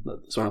 Send him in.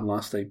 That's what happened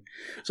last time.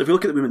 So if you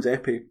look at the women's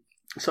épée,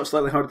 it's sort of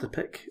slightly harder to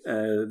pick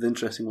the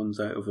interesting ones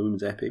out of the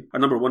women's épée. Our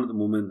number 1 at the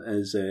moment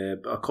is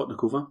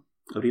Kotnikova,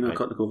 Arina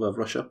Kotnikova of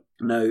Russia.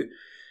 Now,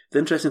 the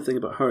interesting thing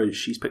about her is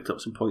she's picked up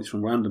some points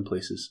from random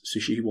places. So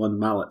she won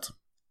Malat,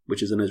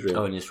 which is in Israel.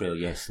 Oh, in Israel,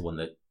 yes, the one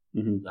that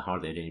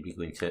hardly had anybody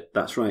going to.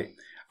 That's right.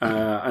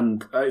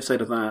 And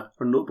outside of that,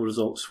 her notable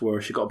results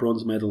were she got a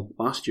bronze medal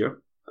last year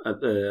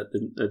at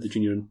the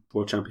Junior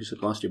World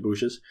Championship last year,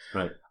 Bruges.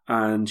 Right.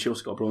 And she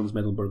also got a bronze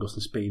medal in Burgos in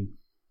Spain.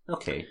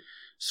 Okay.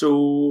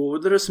 So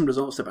there is some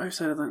results there, but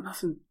outside of that,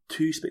 nothing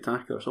too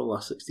spectacular. It's all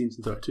last 16s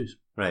and 32s.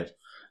 Right.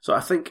 So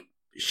I think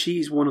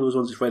she's one of those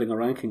ones that's riding a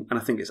ranking, and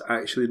I think it's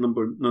actually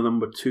number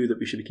 2 that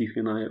we should be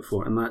keeping an eye out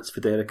for, and that's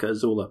Federica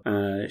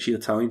Azzola. She's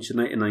Italian. She's a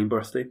 99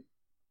 birthday.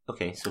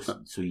 Okay,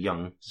 so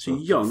young. So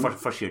young.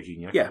 First year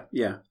junior.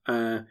 Yeah.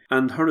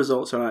 And her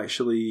results are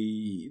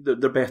actually,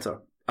 they're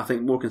better. I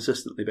think more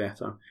consistently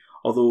better.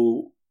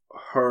 Although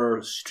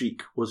her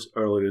streak was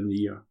earlier in the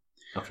year.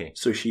 Okay.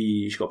 So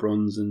she got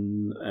bronze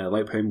in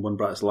Leipheim, won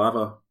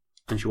Bratislava,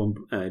 and she won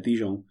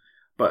Dijon.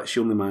 but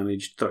she only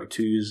managed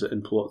 32s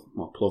in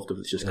Plovdiv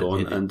that's just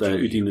gone, and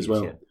Udine as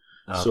well. Yeah.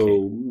 Okay.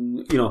 So,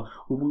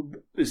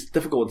 it's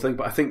difficult to think,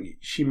 but I think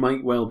she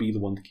might well be the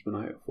one to keep an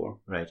eye out for.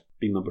 Right.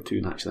 Being number 2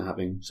 and actually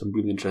having some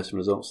really interesting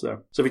results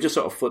there. So if we just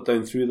sort of flip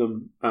down through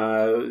them,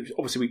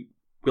 obviously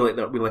we like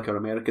that. We like our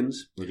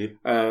Americans. We do.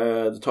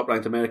 The top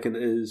ranked American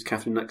is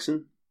Catherine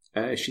Nixon.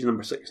 She's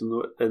number 6 in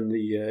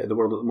the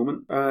world at the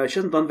moment. She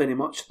hasn't done very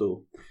much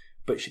though,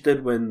 but she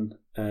did win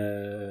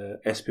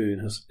Espoo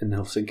in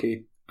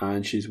Helsinki,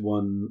 and she's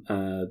won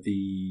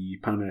the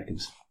Pan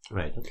Americans.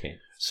 Right. Okay.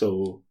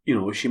 So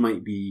she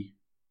might be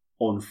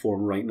on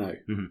form right now.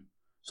 Mm-hmm.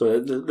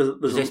 So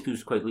there's Espoo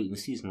was quite late in the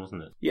season,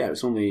 wasn't it? Yeah,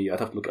 it's only, I'd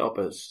have to look it up,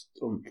 it's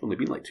only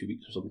been like 2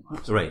 weeks or something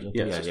like that. Right,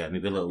 okay, yeah,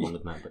 maybe a little longer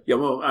than that. But... Yeah,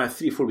 well,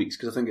 3 or 4 weeks,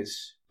 because I think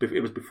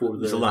it was before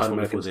the last one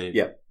before the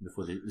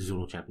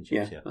zonal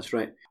championships. Yeah, that's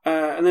right.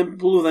 And then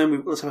below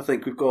them, let's have a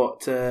think. We've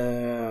got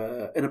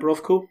Inna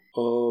Borovko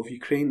of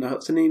Ukraine. Now,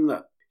 that's a name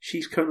that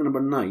she's currently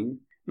number 9.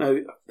 Now,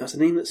 that's a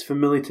name that's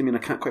familiar to me, and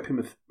I can't quite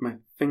put my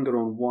finger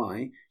on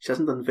why. She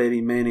hasn't done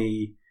very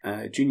many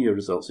junior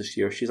results this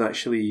year. She's got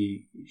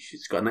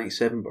a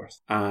 97 birth,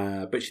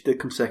 but she did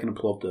come second in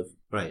Plovdiv.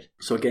 Right.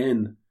 So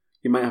again,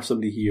 you might have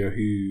somebody here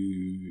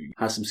who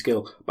has some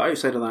skill, but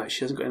outside of that,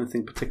 she hasn't got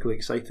anything particularly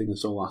exciting.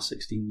 It's all last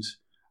 16s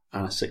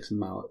and a 6th in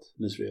Mallet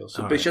in Israel.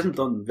 So, but she hasn't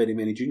done very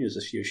many juniors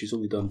this year. She's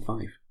only done 5.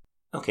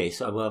 Okay,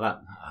 so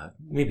that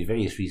maybe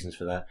various reasons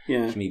for that.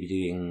 Yeah. She may be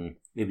doing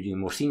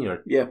more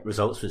senior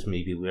results, which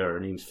maybe where her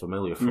name's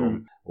familiar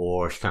from,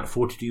 or she can't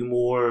afford to do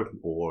more,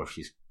 or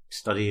she's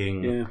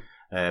studying. Yeah.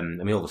 I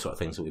mean, all the sort of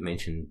things that we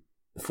mentioned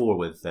before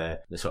with the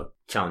sort of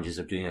challenges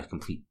of doing a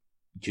complete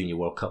Junior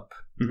World Cup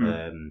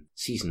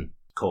season,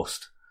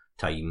 cost,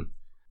 time,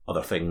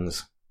 other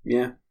things.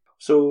 Yeah.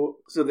 So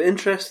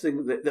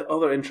the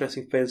other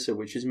interesting fencer,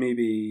 which is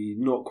maybe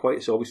not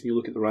quite so obvious when you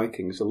look at the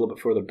rankings, a little bit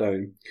further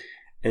down,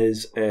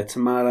 is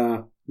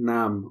Tamara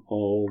Nam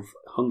of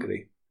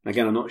Hungary.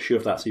 Again, I'm not sure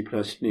if that's how you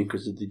pronounce her name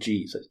because of the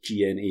G, so it's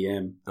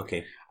GNAM.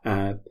 Okay.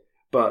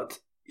 But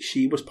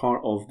she was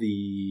part of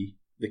the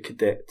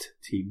cadet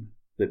team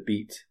that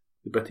beat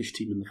the British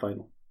team in the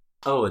final.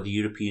 Oh, the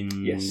European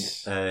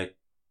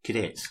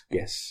cadets?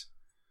 Yes.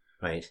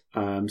 Right.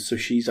 So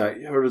she's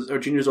her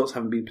junior results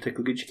haven't been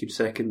particularly good. She came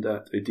second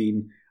at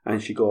Udine,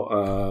 and she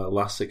got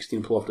last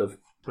 16 Plovdiv.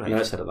 Right. And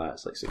outside of that,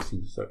 it's like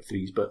 16 to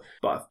 33s.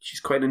 But she's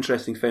quite an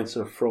interesting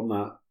fencer from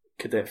that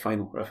cadet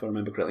final, if I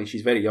remember correctly.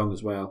 She's very young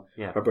as well.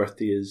 Yeah. Her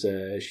birthday is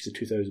she's a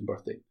 2000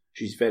 birthday.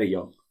 She's very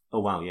young. Oh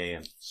wow, yeah.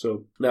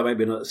 So that might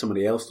be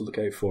somebody else to look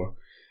out for.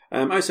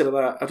 Outside of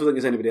that, I don't think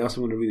there's anybody else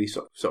I'm going to really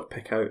sort of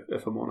pick out,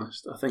 if I'm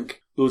honest. I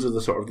think those are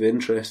the sort of the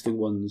interesting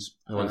ones.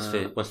 Wants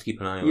to keep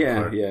an eye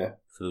on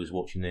for those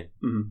watching the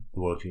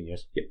World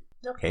Juniors. Yep.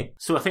 Okay.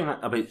 So I think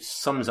that about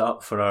sums it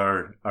up for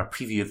our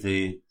preview of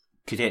the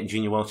Cadet and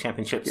Junior World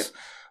Championships,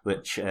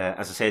 which,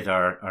 as I said,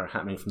 are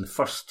happening from the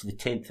 1st to the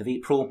 10th of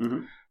April.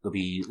 Mm-hmm. There'll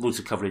be loads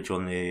of coverage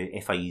on the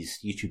FIE's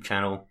YouTube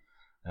channel,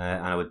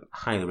 and I would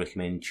highly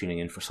recommend tuning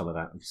in for some of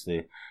that, because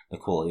the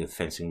quality of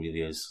fencing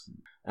really is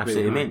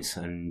absolutely immense.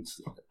 And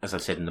as I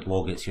said in the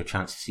blog, it's your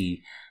chance to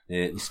see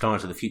the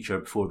stars of the future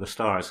before the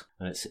stars,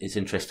 and it's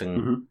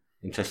interesting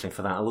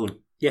for that alone.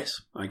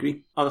 Yes, I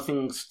agree. Other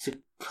things to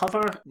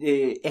cover: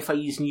 the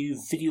FIE's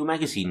new video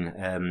magazine.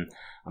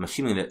 I'm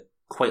assuming that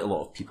quite a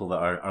lot of people that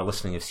are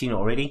listening have seen it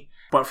already.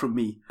 Apart from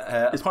me.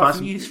 Apart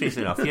from you,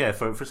 strangely enough, yeah.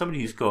 For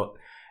somebody who's got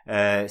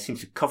seems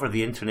to cover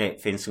the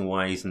internet fencing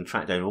wise and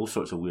track down all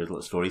sorts of weird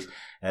little stories.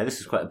 This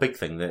is quite a big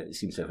thing that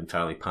seems to have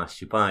entirely passed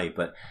you by.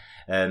 But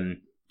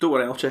don't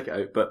worry, I'll check it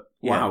out. But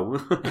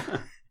wow.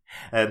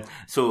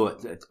 So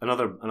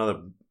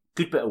another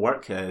good bit of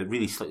work,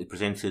 really slightly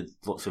presented,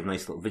 lots of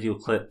nice little video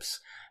clips.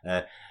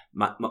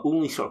 My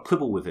only sort of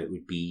quibble with it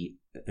would be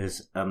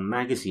as a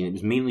magazine, it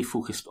was mainly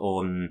focused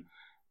on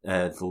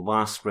the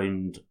last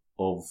round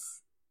of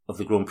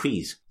the Grand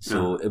Prix.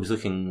 So it was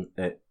looking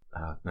at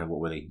now what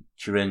were they?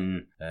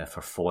 Turin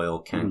for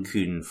foil,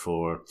 Cancun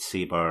for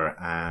sabre,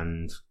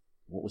 and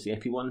what was the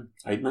Epi one?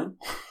 Outman?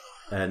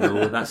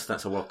 No,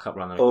 that's a World Cup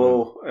runner.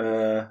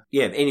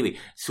 Yeah. Anyway,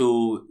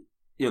 so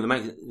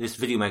this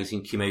video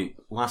magazine came out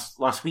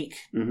last week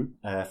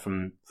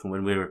from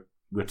when we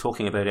were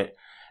talking about it,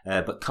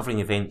 but covering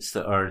events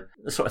that are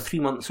sort of 3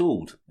 months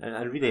old.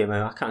 And really,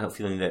 I can't help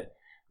feeling that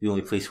the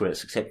only place where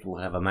it's acceptable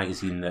to have a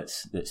magazine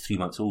that's 3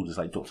 months old is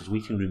like doctors'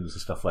 waiting rooms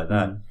and stuff like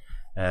that.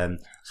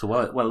 So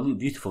while it looked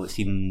beautiful, it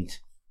seemed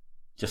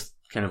just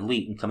kind of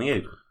late in coming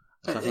out.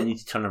 So I think they need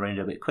to turn around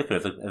a bit quicker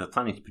if they're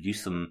planning to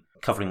produce them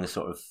covering the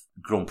sort of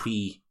Grand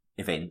Prix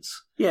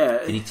events. Yeah,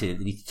 they need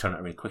to turn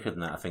it around quicker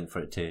than that, I think, for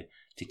it to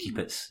keep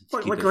its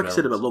like I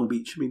said about Long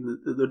Beach. I mean,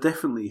 they're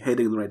definitely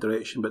heading in the right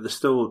direction, but there's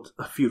still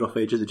a few rough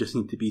edges that just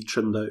need to be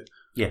trimmed out.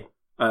 Yeah.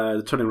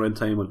 The turning around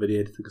time on video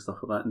editing and stuff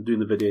like that, and doing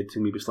the video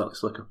editing maybe slightly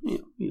slicker.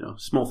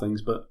 Small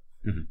things, but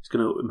it's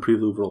going to improve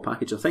the overall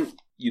package. I think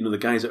the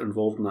guys that are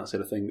involved in that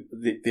sort of thing,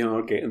 they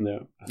are getting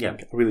there. I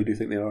really do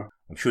think they are.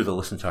 I'm sure they'll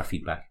listen to our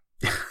feedback.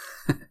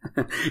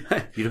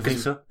 You don't think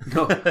so?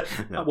 No.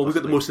 No, well, we've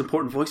got the most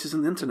important voices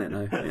on the internet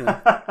now.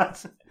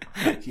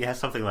 Yeah, yeah,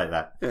 something like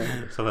that.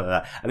 Yeah. Something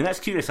like that. I mean, that's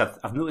curious.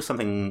 I've noticed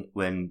something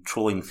when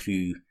trolling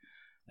through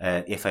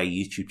FI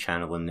YouTube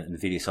channel and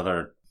various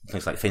other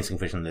things like Fencing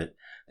Vision that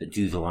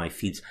do the live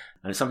feeds.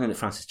 And it's something that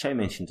Francis Chow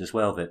mentioned as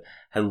well, that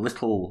how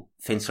little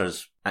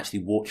fencers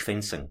actually watch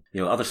fencing.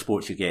 Other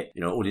sports you get,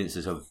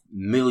 audiences of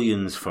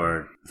millions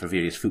for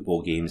various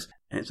football games.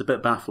 It's a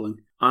bit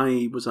baffling.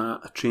 I was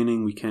at a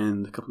training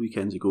weekend a couple of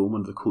weekends ago, and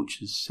one of the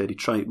coaches said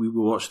we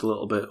watched a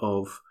little bit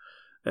of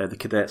the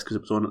cadets because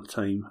it was on at the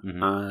time,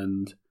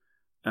 and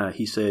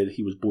he said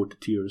he was bored to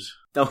tears.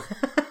 Oh.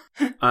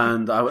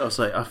 And I was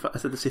like, I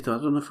said to say to him,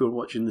 I don't know if we were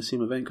watching the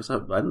same event because I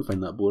didn't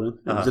find that boring.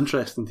 It was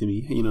interesting to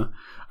me,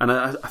 And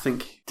I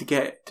think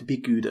to be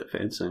good at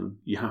fencing,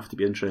 you have to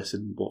be interested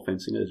in what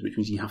fencing is, which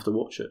means you have to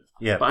watch it.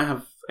 Yeah. But I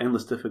have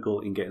endless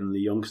difficulty in getting the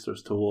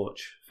youngsters to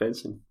watch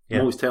fencing. Yeah.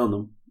 I'm always telling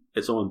them,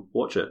 it's on,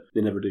 watch it.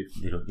 They never do.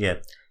 They don't, yeah.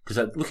 Because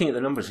looking at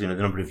the numbers, the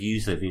number of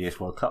views that various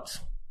World Cups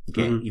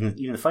get, even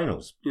the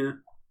finals. Yeah.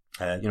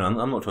 I'm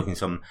not talking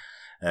some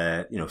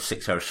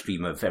 6-hour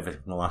stream of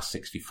everything from the last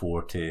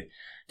 64 to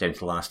down to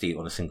the last 8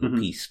 on a single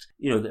piece.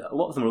 A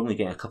lot of them are only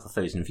getting a couple of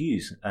thousand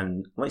views,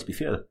 and let's be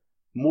fair,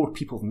 more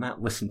people than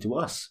that listen to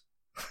us.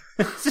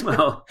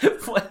 Well,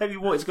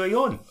 what is going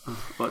on?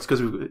 Well, it's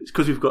because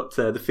we've got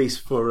the face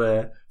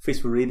for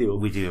radio.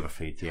 We do, I'm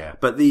afraid, yeah.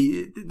 But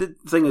the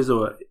thing is,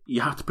 though,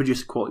 you have to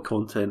produce quality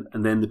content,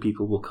 and then the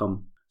people will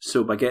come.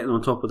 So by getting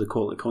on top of the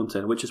quality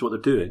content, which is what they're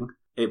doing,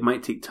 it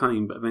might take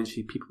time, but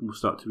eventually people will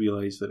start to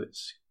realise that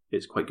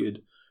it's quite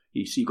good.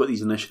 So you've got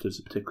these initiatives,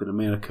 particularly in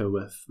America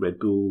with Red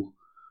Bull.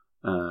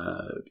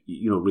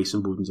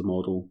 Racing Boden's a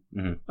model.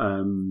 One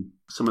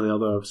of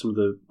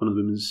the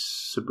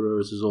women's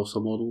Subarus is also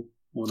a model.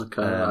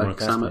 Monica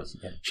Samet.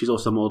 Yeah. She's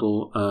also a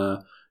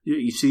model.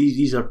 You see,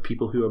 these are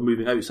people who are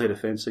moving outside of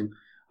fencing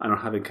and are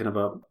having kind of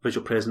a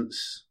visual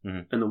presence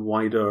in the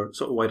wider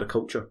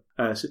culture.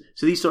 So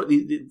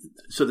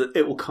that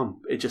it will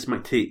come. It just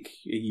might take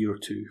a year or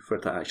two for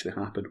it to actually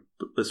happen.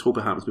 But let's hope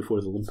it happens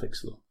before the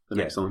Olympics, though. The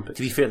next Olympics.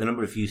 To be fair, the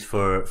number of views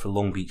for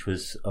Long Beach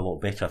was a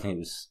lot better. I think it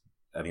was.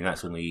 I mean,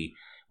 that's only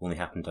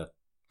happened a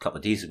couple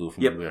of days ago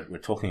from when we're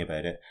talking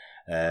about it.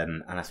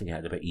 And I think it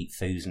had about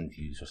 8,000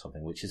 views or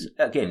something, which is,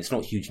 again, it's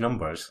not huge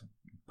numbers,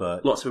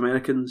 but lots of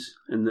Americans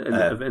in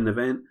the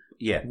event.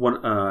 Yeah.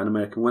 An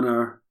American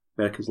winner.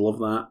 Americans love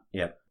that.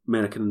 Yeah.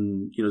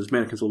 There's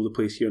Americans all over the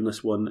place here in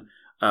this one.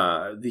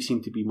 They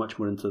seem to be much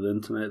more into the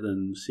internet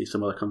than, say,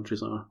 some other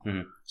countries are.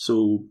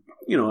 So,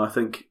 I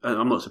think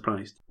I'm not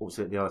surprised. What was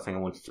the other thing I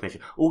wanted to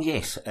mention? Oh,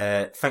 yes.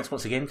 Thanks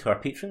once again to our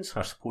patrons,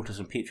 our supporters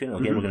on Patreon.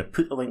 Again, we're going to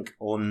put the link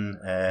on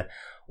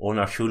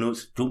our show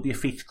notes. Don't be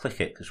afraid to click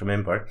it, because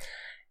remember,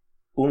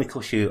 only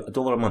costs you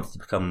 $1 a month to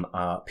become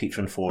a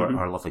patron for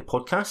our lovely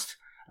podcast.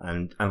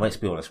 And let's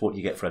be honest, what do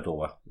you get for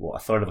 $1? What, a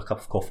third of a cup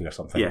of coffee or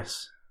something?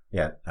 Yes.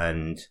 Yeah,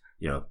 and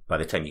by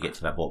the time you get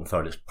to that bottom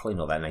third, it's probably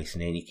not that nice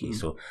in any case.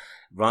 So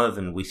rather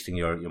than wasting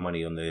your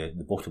money on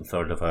the bottom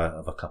third of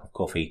a cup of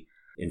coffee,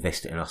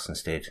 invest it in us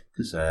instead,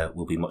 because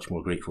we'll be much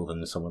more grateful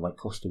than someone like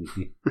Costa would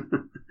be.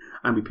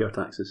 And we pay our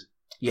taxes.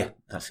 Yeah,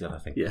 that's the other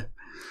thing. Yeah.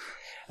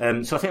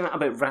 So I think that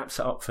about wraps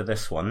it up for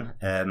this one.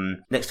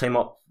 Next time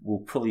up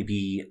will probably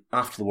be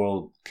after the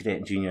World Cadet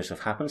and Juniors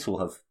have happened, so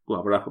we'll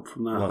have a wrap up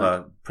from that. We'll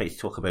have to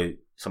talk about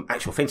some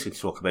actual fencing to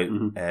talk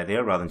about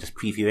there, rather than just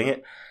previewing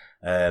it.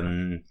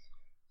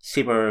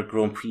 Sabre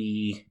Grand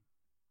Prix.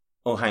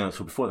 Oh, hang on.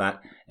 So before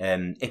that,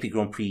 Epi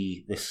Grand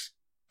Prix this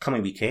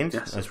coming weekend,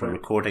 as we're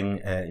recording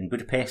in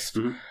Budapest.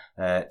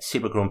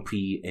 Sabre Grand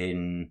Prix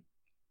in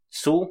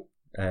Seoul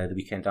the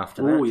weekend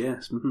after that. Oh,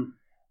 yes.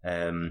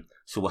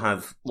 So we'll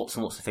have lots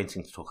and lots of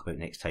fencing to talk about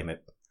next time out.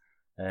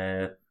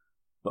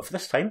 But for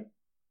this time,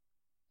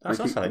 that's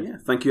us, I think. Yeah,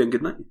 thank you and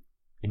good night.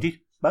 Indeed.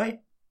 Bye.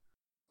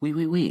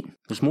 Wait.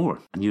 There's more.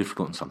 I knew I'd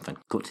forgotten something.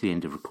 Got to the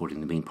end of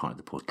recording the main part of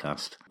the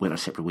podcast, went our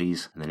separate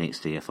ways, and the next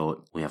day I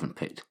thought, we haven't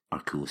picked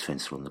our coolest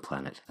fencer on the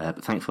planet.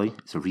 But thankfully,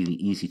 it's a really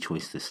easy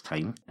choice this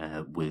time,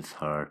 with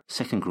her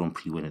second Grand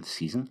Prix win of the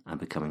season and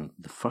becoming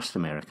the first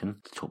American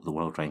to top the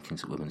world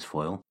rankings at women's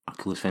foil. Our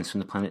coolest fencer on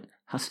the planet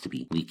has to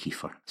be Lee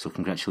Kiefer. So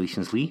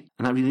congratulations, Lee.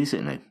 And that really is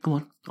it now. Go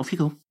on, off you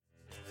go.